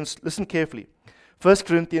 Corinthians, listen carefully. 1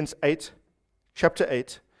 Corinthians 8, chapter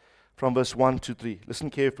 8, from verse 1 to 3. Listen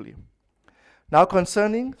carefully. Now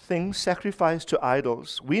concerning things sacrificed to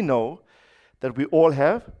idols, we know that we all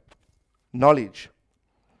have knowledge.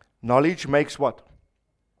 Knowledge makes what?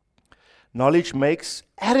 Knowledge makes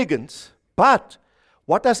arrogant. But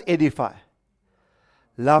what does edify?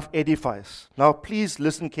 Love edifies. Now please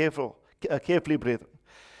listen carefully, brethren.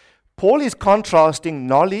 Paul is contrasting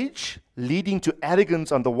knowledge leading to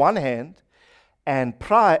arrogance on the one hand, and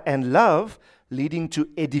pride and love leading to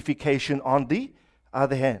edification on the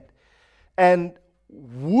other hand. And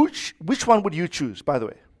which one would you choose, by the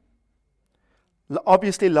way?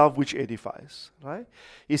 Obviously, love which edifies, right?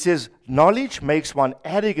 He says, knowledge makes one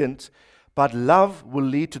arrogant, but love will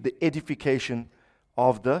lead to the edification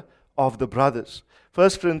of the brothers. 1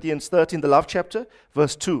 Corinthians 13, the love chapter,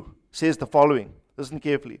 verse 2, says the following. Listen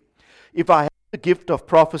carefully. If I have the gift of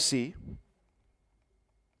prophecy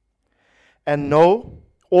and know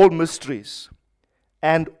all mysteries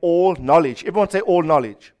and all knowledge. Everyone say all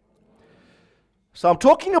knowledge. So I'm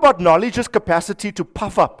talking about knowledge's capacity to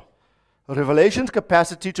puff up. Revelation's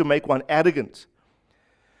capacity to make one arrogant.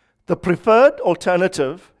 The preferred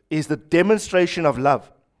alternative is the demonstration of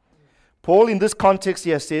love. Paul, in this context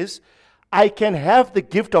here, says, I can have the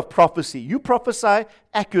gift of prophecy. You prophesy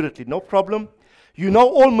accurately, no problem. You know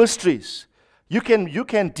all mysteries. You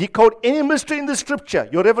can decode any mystery in the scripture.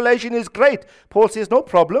 Your revelation is great. Paul says, no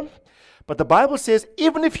problem. But the Bible says,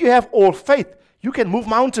 even if you have all faith, you can move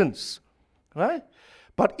mountains. Right?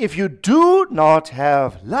 But if you do not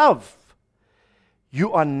have love,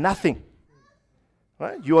 you are nothing.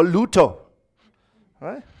 Right? You are luto.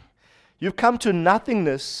 Right? You've come to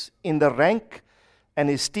nothingness in the rank and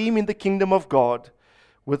esteem in the kingdom of God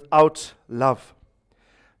without love.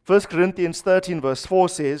 1 Corinthians 13 verse 4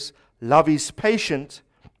 says, love is patient,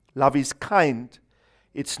 love is kind,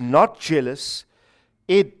 it's not jealous,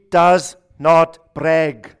 it does not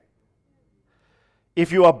brag.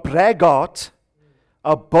 If you are a braggart,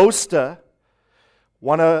 a boaster,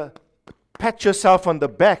 want to pat yourself on the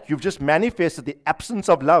back, you've just manifested the absence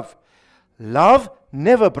of love. Love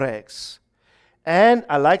never brags. And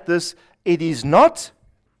I like this, it is not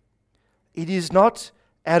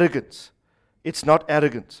arrogant. It's not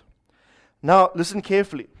arrogant. Now, listen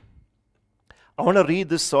carefully. I want to read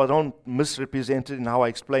this so I don't misrepresent it in how I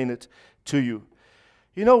explain it to you.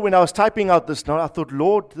 You know, when I was typing out this note, I thought,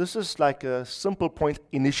 Lord, this is like a simple point.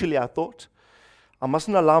 Initially, I thought, I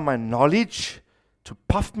mustn't allow my knowledge to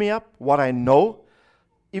puff me up, what I know,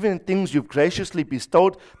 even in things you've graciously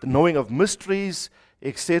bestowed, the knowing of mysteries,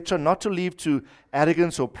 etc., not to lead to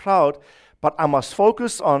arrogance or proud, but I must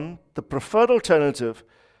focus on the preferred alternative,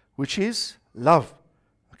 which is love.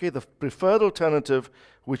 Okay, the preferred alternative,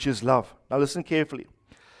 which is love. Now listen carefully.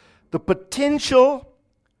 The potential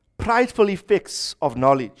prideful effects of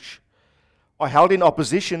knowledge are held in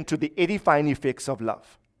opposition to the edifying effects of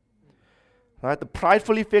love. Right? The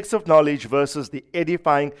prideful effects of knowledge versus the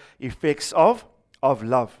edifying effects of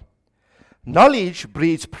love. Knowledge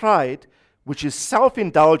breeds pride, which is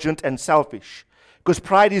self-indulgent and selfish, because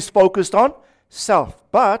pride is focused on self.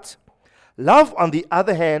 But love, on the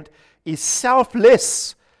other hand, is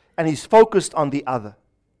selfless and is focused on the other.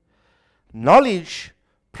 Knowledge,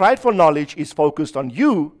 prideful knowledge, is focused on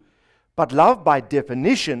you, but love, by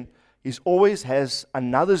definition, always has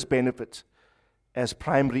another's benefit as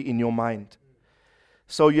primary in your mind.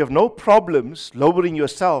 So you have no problems lowering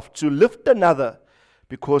yourself to lift another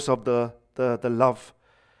because of the love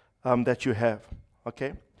that you have.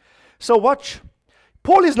 Okay? So watch.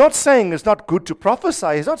 Paul is not saying it's not good to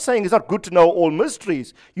prophesy. He's not saying it's not good to know all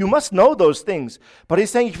mysteries. You must know those things. But he's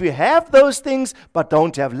saying if you have those things but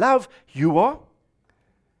don't have love, you are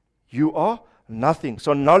nothing.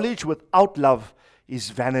 So knowledge without love is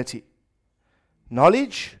vanity.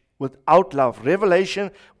 Knowledge without love,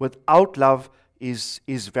 revelation without love is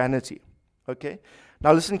vanity. Okay?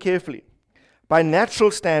 Now listen carefully. By natural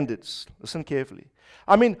standards, listen carefully.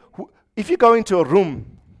 I mean, if you go into a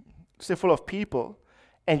room, say full of people,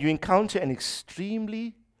 and you encounter an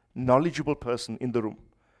extremely knowledgeable person in the room,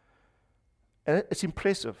 and it's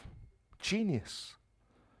impressive, genius.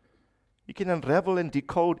 You can unravel and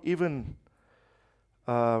decode even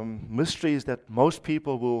mysteries that most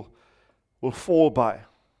people will fall by.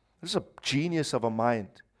 This is a genius of a mind,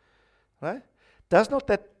 right? Does not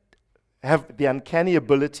that have the uncanny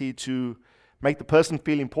ability to make the person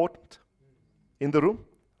feel important in the room?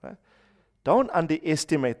 Right? Don't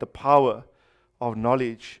underestimate the power of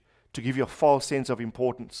knowledge to give you a false sense of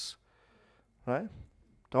importance. Right?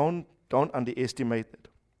 Don't underestimate it.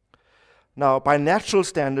 Now, by natural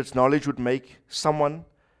standards, knowledge would make someone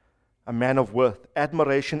a man of worth,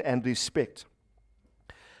 admiration, and respect.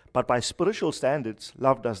 But by spiritual standards,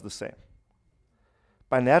 love does the same.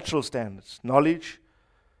 By natural standards, knowledge,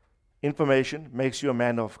 information makes you a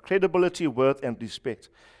man of credibility, worth, and respect.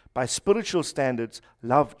 By spiritual standards,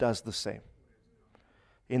 love does the same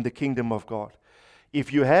in the kingdom of God.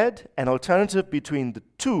 If you had an alternative between the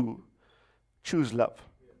two, choose love.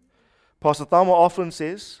 Pastor Thelma often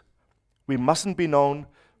says, we mustn't be known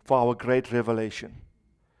for our great revelation.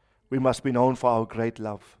 We must be known for our great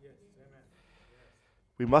love.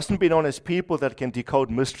 We mustn't be known as people that can decode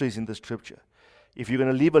mysteries in the scripture. If you're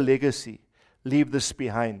going to leave a legacy, leave this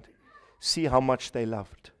behind. See how much they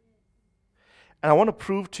loved. And I want to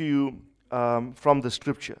prove to you from the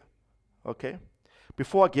scripture. Okay?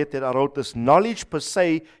 Before I get there, I wrote this. Knowledge per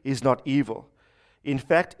se is not evil. In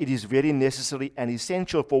fact, it is very necessary and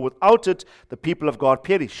essential, for without it, the people of God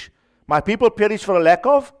perish. My people perish for a lack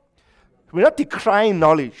of? We're not decrying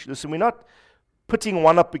knowledge. Listen, we're not putting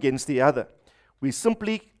one up against the other. We're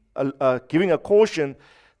simply giving a caution.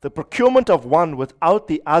 The procurement of one without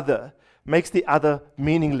the other makes the other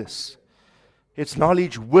meaningless. It's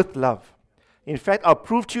knowledge with love. In fact, I'll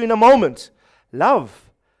prove to you in a moment. Love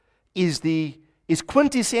is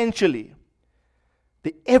quintessentially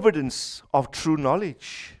the evidence of true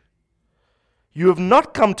knowledge. You have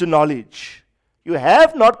not come to knowledge. You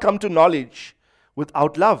have not come to knowledge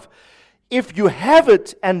without love. If you have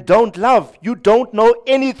it and don't love, you don't know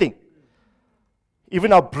anything.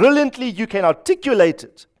 Even how brilliantly you can articulate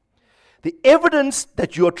it. The evidence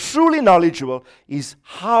that you are truly knowledgeable is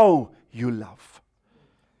how you love.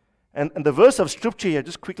 And the verse of scripture here,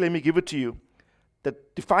 just quickly let me give it to you,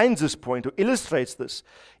 that defines this point or illustrates this,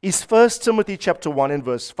 is 1 Timothy chapter 1 and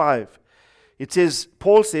verse 5. It says,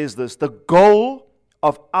 Paul says this, the goal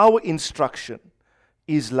of our instruction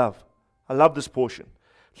is love. I love this portion.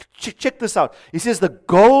 Check this out. He says the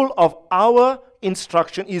goal of our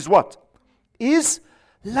instruction is what? Is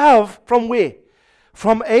love from where?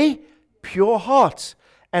 From a pure heart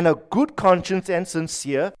and a good conscience and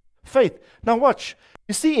sincere faith. Now watch.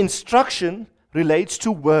 You see, instruction relates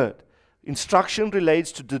to word. Instruction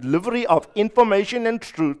relates to delivery of information and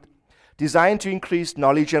truth designed to increase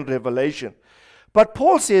knowledge and revelation. But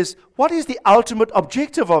Paul says, what is the ultimate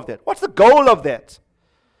objective of that? What's the goal of that?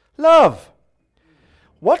 Love.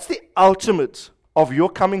 What's the ultimate of your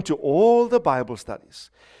coming to all the Bible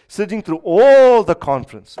studies, sitting through all the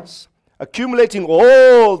conferences, accumulating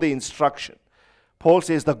all the instruction? Paul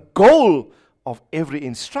says the goal of every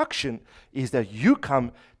instruction is that you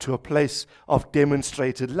come to a place of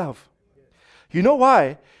demonstrated love. You know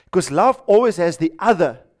why? Because love always has the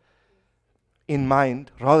other in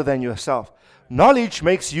mind rather than yourself. Knowledge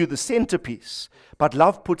makes you the centerpiece, but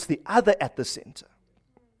love puts the other at the center.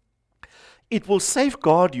 It will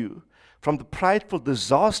safeguard you from the prideful,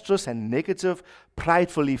 disastrous, and negative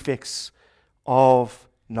prideful effects of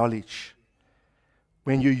knowledge.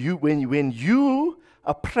 When you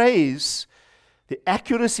appraise the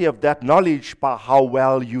accuracy of that knowledge by how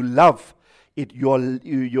well you love it,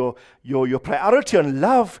 your priority on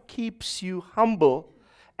love keeps you humble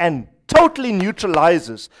and totally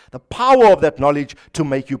neutralizes the power of that knowledge to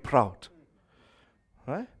make you proud.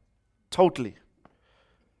 Right? Totally.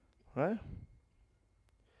 Right?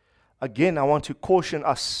 Again, I want to caution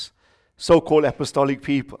us, so-called apostolic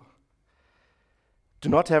people. Do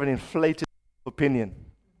not have an inflated opinion.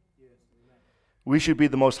 We should be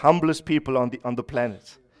the most humblest people on the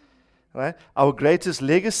planet. Right? Our greatest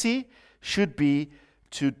legacy should be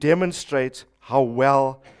to demonstrate how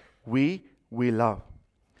well we love.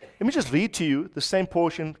 Let me just read to you the same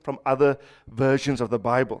portion from other versions of the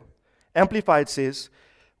Bible. Amplified says,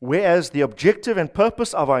 whereas the objective and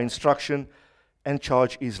purpose of our instruction and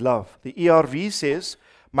charge is love. The ERV says,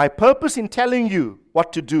 my purpose in telling you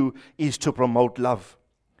what to do is to promote love.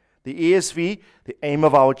 The ESV, the aim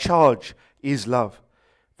of our charge is love.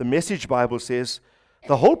 The Message Bible says,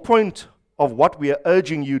 the whole point of what we are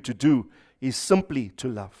urging you to do is simply to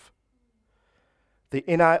love. The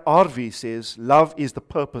NIRV says, love is the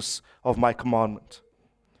purpose of my commandment.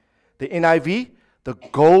 The NIV, the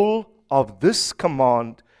goal of this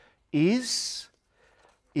command is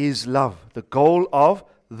love. The goal of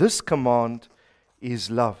this command is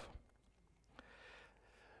love.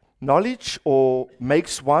 Knowledge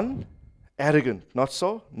makes one arrogant, not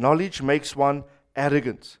so? Knowledge makes one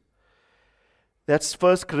arrogant. That's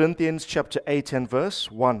 1 Corinthians chapter 8 and verse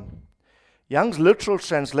 1. Young's literal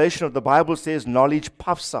translation of the Bible says knowledge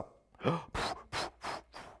puffs up.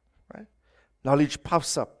 Right? Knowledge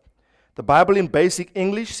puffs up. The Bible in basic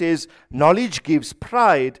English says knowledge gives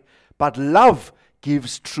pride, but love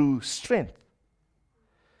gives true strength.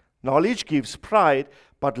 Knowledge gives pride,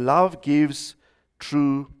 but love gives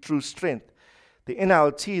true strength. The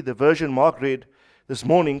NLT, the version Mark read this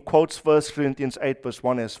morning, quotes 1 Corinthians 8 verse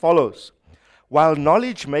 1 as follows. While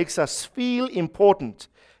knowledge makes us feel important,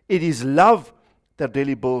 it is love that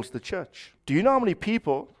really builds the church. Do you know how many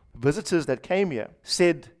people, visitors that came here,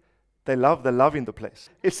 said they love the love in the place?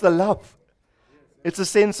 It's the love. It's a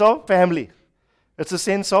sense of family. It's a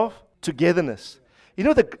sense of togetherness. You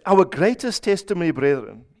know, our greatest testimony,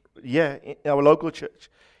 brethren, in our local church,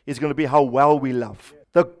 is going to be how well we love.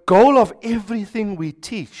 The goal of everything we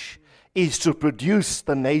teach is to produce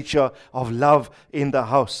the nature of love in the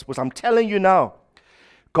house. Because I'm telling you now,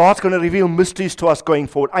 God's going to reveal mysteries to us going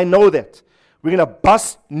forward. I know that. We're going to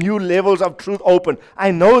bust new levels of truth open.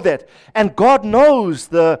 I know that. And God knows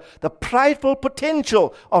the prideful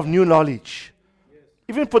potential of new knowledge.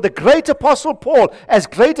 Even for the great apostle Paul, as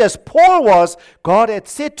great as Paul was, God had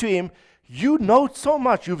said to him, you know so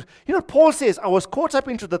much. You know, Paul says, I was caught up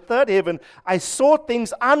into the third heaven. I saw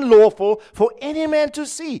things unlawful for any man to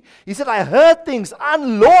see. He said, I heard things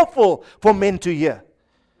unlawful for men to hear.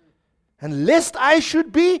 And lest I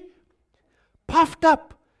should be puffed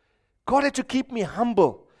up, God had to keep me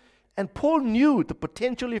humble. And Paul knew the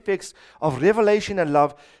potential effects of revelation and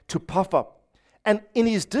love to puff up. And in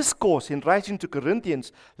his discourse, in writing to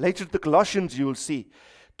Corinthians, later to the Colossians, you will see,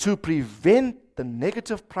 to prevent the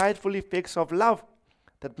negative prideful effects of love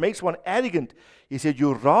that makes one arrogant, he said,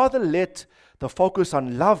 you rather let the focus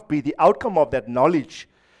on love be the outcome of that knowledge,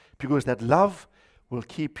 because that love will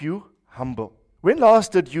keep you humble. When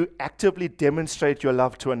last did you actively demonstrate your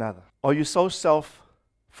love to another? Are you so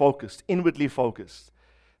self-focused, inwardly focused,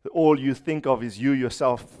 that all you think of is you,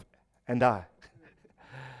 yourself, and I?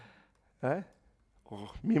 Right? Or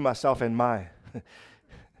me, myself, and my.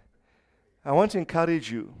 I want to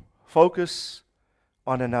encourage you, focus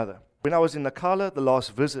on another. When I was in Nakala, the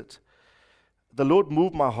last visit, the Lord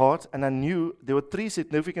moved my heart, and I knew there were 3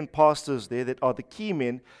 significant pastors there that are the key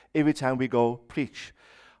men every time we go preach.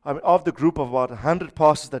 I mean, of the group of about 100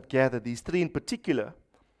 pastors that gather, these 3 in particular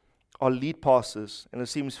are lead pastors, and it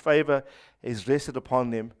seems favor is rested upon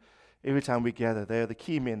them every time we gather. They are the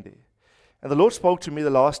key men there. And the Lord spoke to me the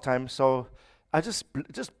last time, so I just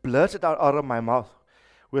blurted out of my mouth.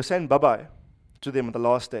 We were saying bye-bye to them on the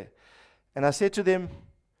last day. And I said to them,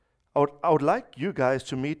 I would like you guys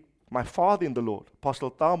to meet my father in the Lord, Apostle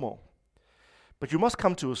Tamo. But you must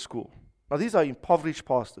come to a school. Now, these are impoverished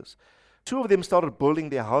pastors. 2 of them started building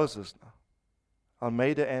their houses now,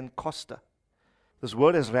 Almeida and Costa. This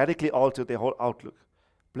word has radically altered their whole outlook.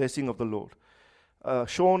 Blessing of the Lord.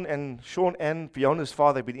 Sean and Fiona's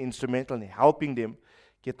father have been instrumental in helping them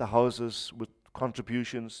get the houses with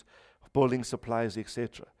contributions, building supplies,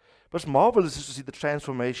 etc. But it's marvelous to see the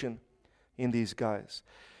transformation in these guys.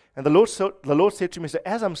 And the Lord said to me, so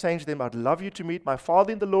as I'm saying to them, I'd love you to meet my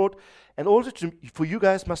Father in the Lord, and also for you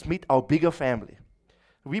guys must meet our bigger family.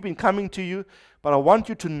 We've been coming to you, but I want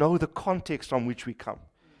you to know the context from which we come.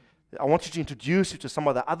 I want you to introduce you to some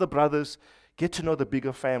of the other brothers, get to know the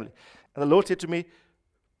bigger family. And the Lord said to me,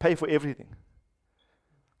 pay for everything.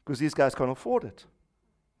 Because these guys can't afford it.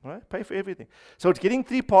 Right? Pay for everything. So it's getting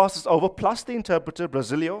 3 pastors over, plus the interpreter,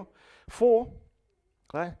 Brasilio, 4.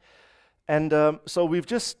 Right? And so we've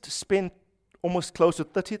just spent almost close to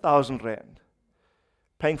 30,000 rand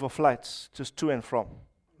paying for flights, just to and from.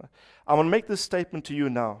 I want to make this statement to you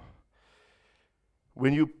now.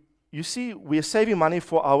 When you see, we are saving money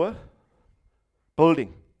for our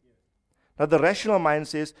building. Now the rational mind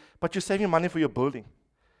says, but you're saving money for your building.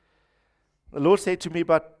 The Lord said to me,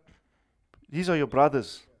 but these are your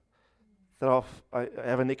brothers that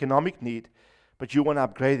have an economic need, but you want to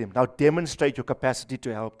upgrade them. Now demonstrate your capacity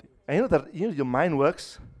to help them. And you know that your mind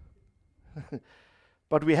works.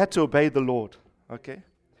 But we had to obey the Lord. Okay?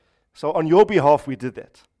 So on your behalf we did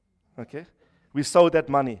that. Okay? We sowed that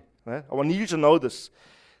money. Right? I want you to know this.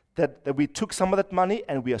 That we took some of that money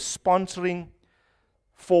and we are sponsoring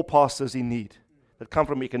 4 pastors in need that come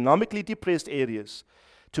from economically depressed areas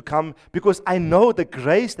to come, because I know the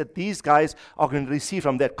grace that these guys are going to receive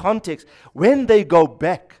from that context. When they go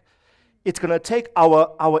back, it's going to take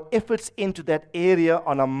our efforts into that area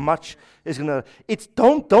on a much.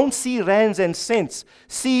 Don't see rands and cents.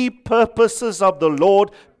 See purposes of the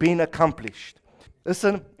Lord being accomplished.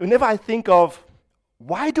 Listen, whenever I think of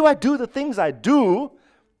why do I do the things I do,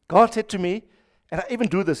 God said to me, and I even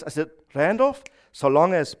do this. I said, Randolph, so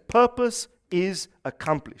long as purpose is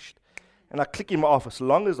accomplished. And I click in my office, so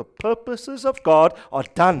long as the purposes of God are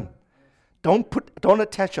done. Don't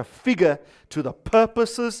attach a figure to the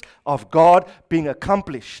purposes of God being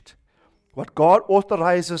accomplished. What God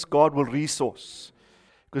authorizes, God will resource.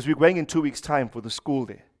 Because we're going in 2 weeks' time for the school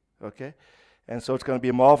there. Okay? And so it's going to be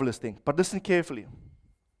a marvelous thing. But listen carefully.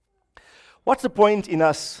 What's the point in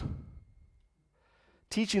us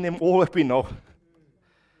teaching them all that we know?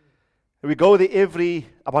 We go there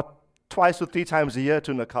about 2 or 3 times a year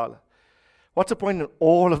to Nakala. What's the point in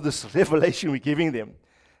all of this revelation we're giving them?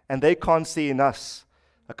 And they can't see in us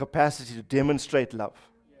a capacity to demonstrate love.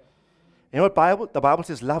 You know what the Bible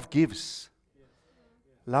says? Love gives.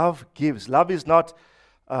 Love gives. Love is not,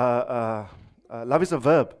 love is a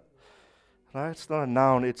verb. Right? It's not a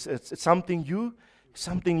noun. It's something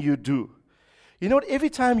you do. You know what? Every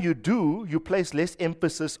time you do, you place less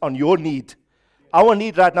emphasis on your need. Our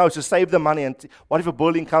need right now is to save the money, and what if a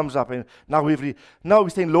building comes up and now we're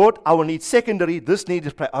saying, Lord, our need secondary, this need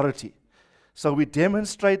is priority. So we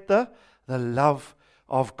demonstrate the love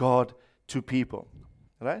of God to people.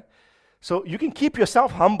 Right? So you can keep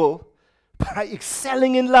yourself humble by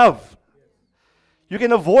excelling in love. You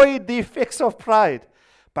can avoid the effects of pride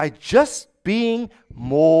by just being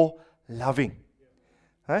more loving.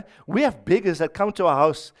 Right? We have beggars that come to our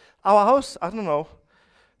house. Our house, I don't know.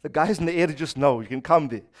 The guys in the area just know. You can come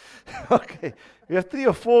there. Okay. We have 3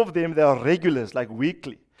 or 4 of them that are regulars, like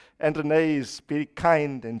weekly. And Renee is very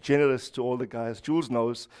kind and generous to all the guys. Jules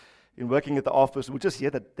knows, in working at the office, we just hear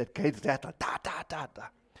that gate rattle. Da, da, da, da.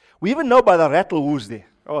 We even know by the rattle who's there.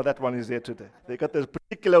 Oh, that one is there today. They got this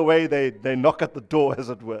particular way they knock at the door, as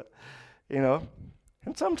it were. You know?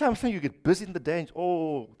 And sometimes you get busy in the day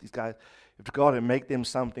and, these guys, you have to go out and make them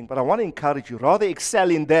something. But I want to encourage you, rather excel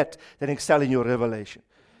in that than excel in your revelation.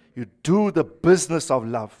 You do the business of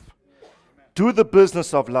love. Do the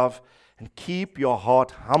business of love and keep your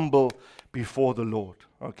heart humble before the Lord.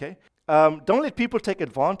 Okay? Don't let people take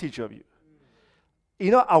advantage of you.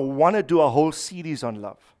 You know, I want to do a whole series on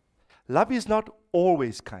love. Love is not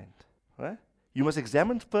always kind. Right? You must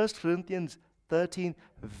examine 1 Corinthians 13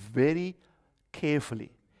 very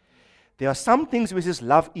carefully. There are some things which says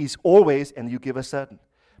love is always, and you give a certain.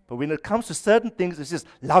 But when it comes to certain things, it says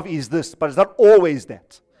love is this, but it's not always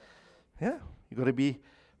that. Yeah, you've got to be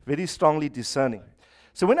very strongly discerning.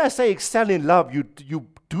 So when I say excel in love, you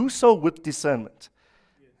do so with discernment.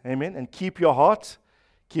 Amen. And keep your heart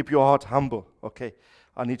humble. Okay,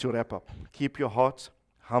 I need to wrap up. Keep your heart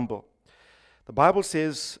humble. The Bible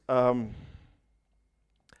says, 1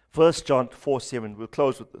 John 4:7. We'll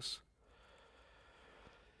close with this.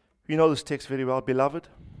 You know this text very well. Beloved,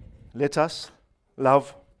 let us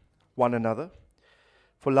love one another,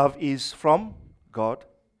 for love is from God.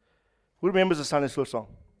 Who remembers the Sunday school song?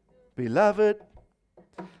 Beloved,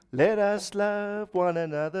 let us love one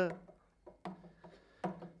another.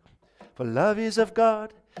 For love is of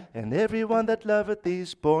God, and everyone that loveth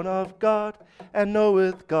is born of God, and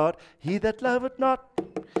knoweth God. He that loveth not,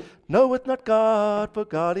 knoweth not God, for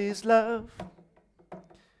God is love.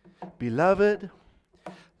 Beloved,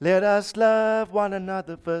 let us love one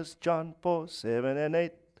another. 1 John 4, 7 and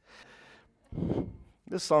 8.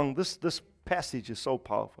 This song, this passage is so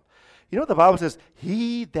powerful. You know, the Bible says,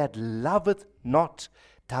 he that loveth not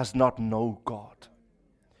does not know God.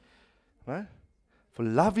 Right? For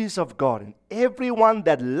love is of God, and everyone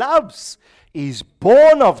that loves is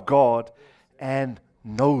born of God and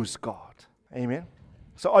knows God. Amen.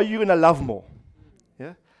 So are you going to love more?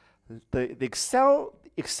 Yeah. The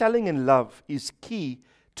excelling in love is key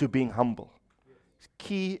to being humble. It's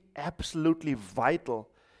key, absolutely vital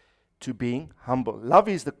to being humble. Love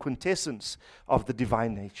is the quintessence of the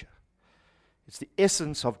divine nature. It's the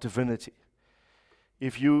essence of divinity.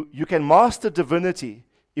 If you can master divinity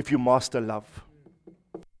if you master love.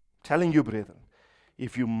 I'm telling you, brethren,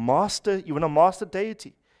 if you want to master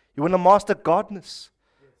deity, you want to master godness,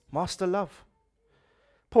 master love.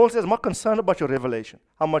 Paul says, I'm not concerned about your revelation,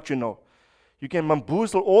 how much you know. You can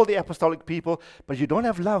bamboozle all the apostolic people, but you don't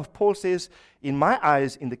have love. Paul says, in my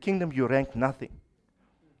eyes, in the kingdom, you rank nothing.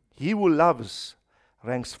 He who loves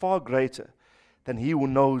ranks far greater than he who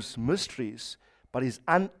knows mysteries, but is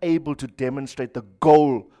unable to demonstrate the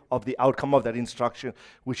goal of the outcome of that instruction,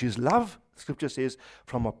 which is love, Scripture says,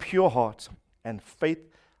 from a pure heart and faith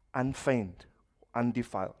unfeigned,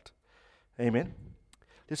 undefiled. Amen.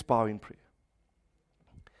 Let's bow in prayer.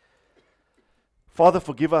 Father,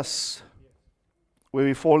 forgive us where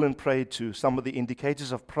we fall and prey to some of the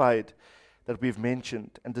indicators of pride that we've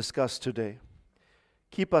mentioned and discussed today.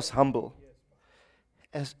 Keep us humble.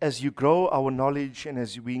 As you grow our knowledge and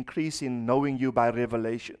as we increase in knowing you by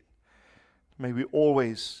revelation, may we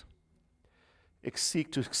always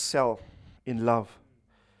seek to excel in love,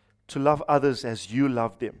 to love others as you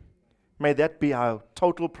love them. May that be our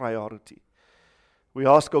total priority. We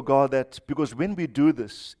ask, oh God, that because when we do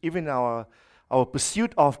this, even our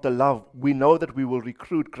pursuit after love, we know that we will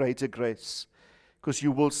recruit greater grace, because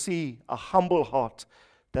you will see a humble heart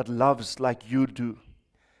that loves like you do.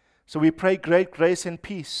 So we pray great grace and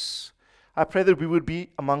peace. I pray that we would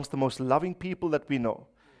be amongst the most loving people that we know.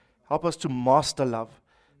 Help us to master love,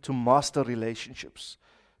 to master relationships,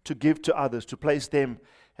 to give to others, to place them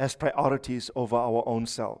as priorities over our own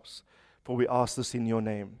selves. For we ask this in your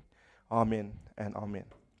name. Amen and amen.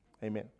 Amen.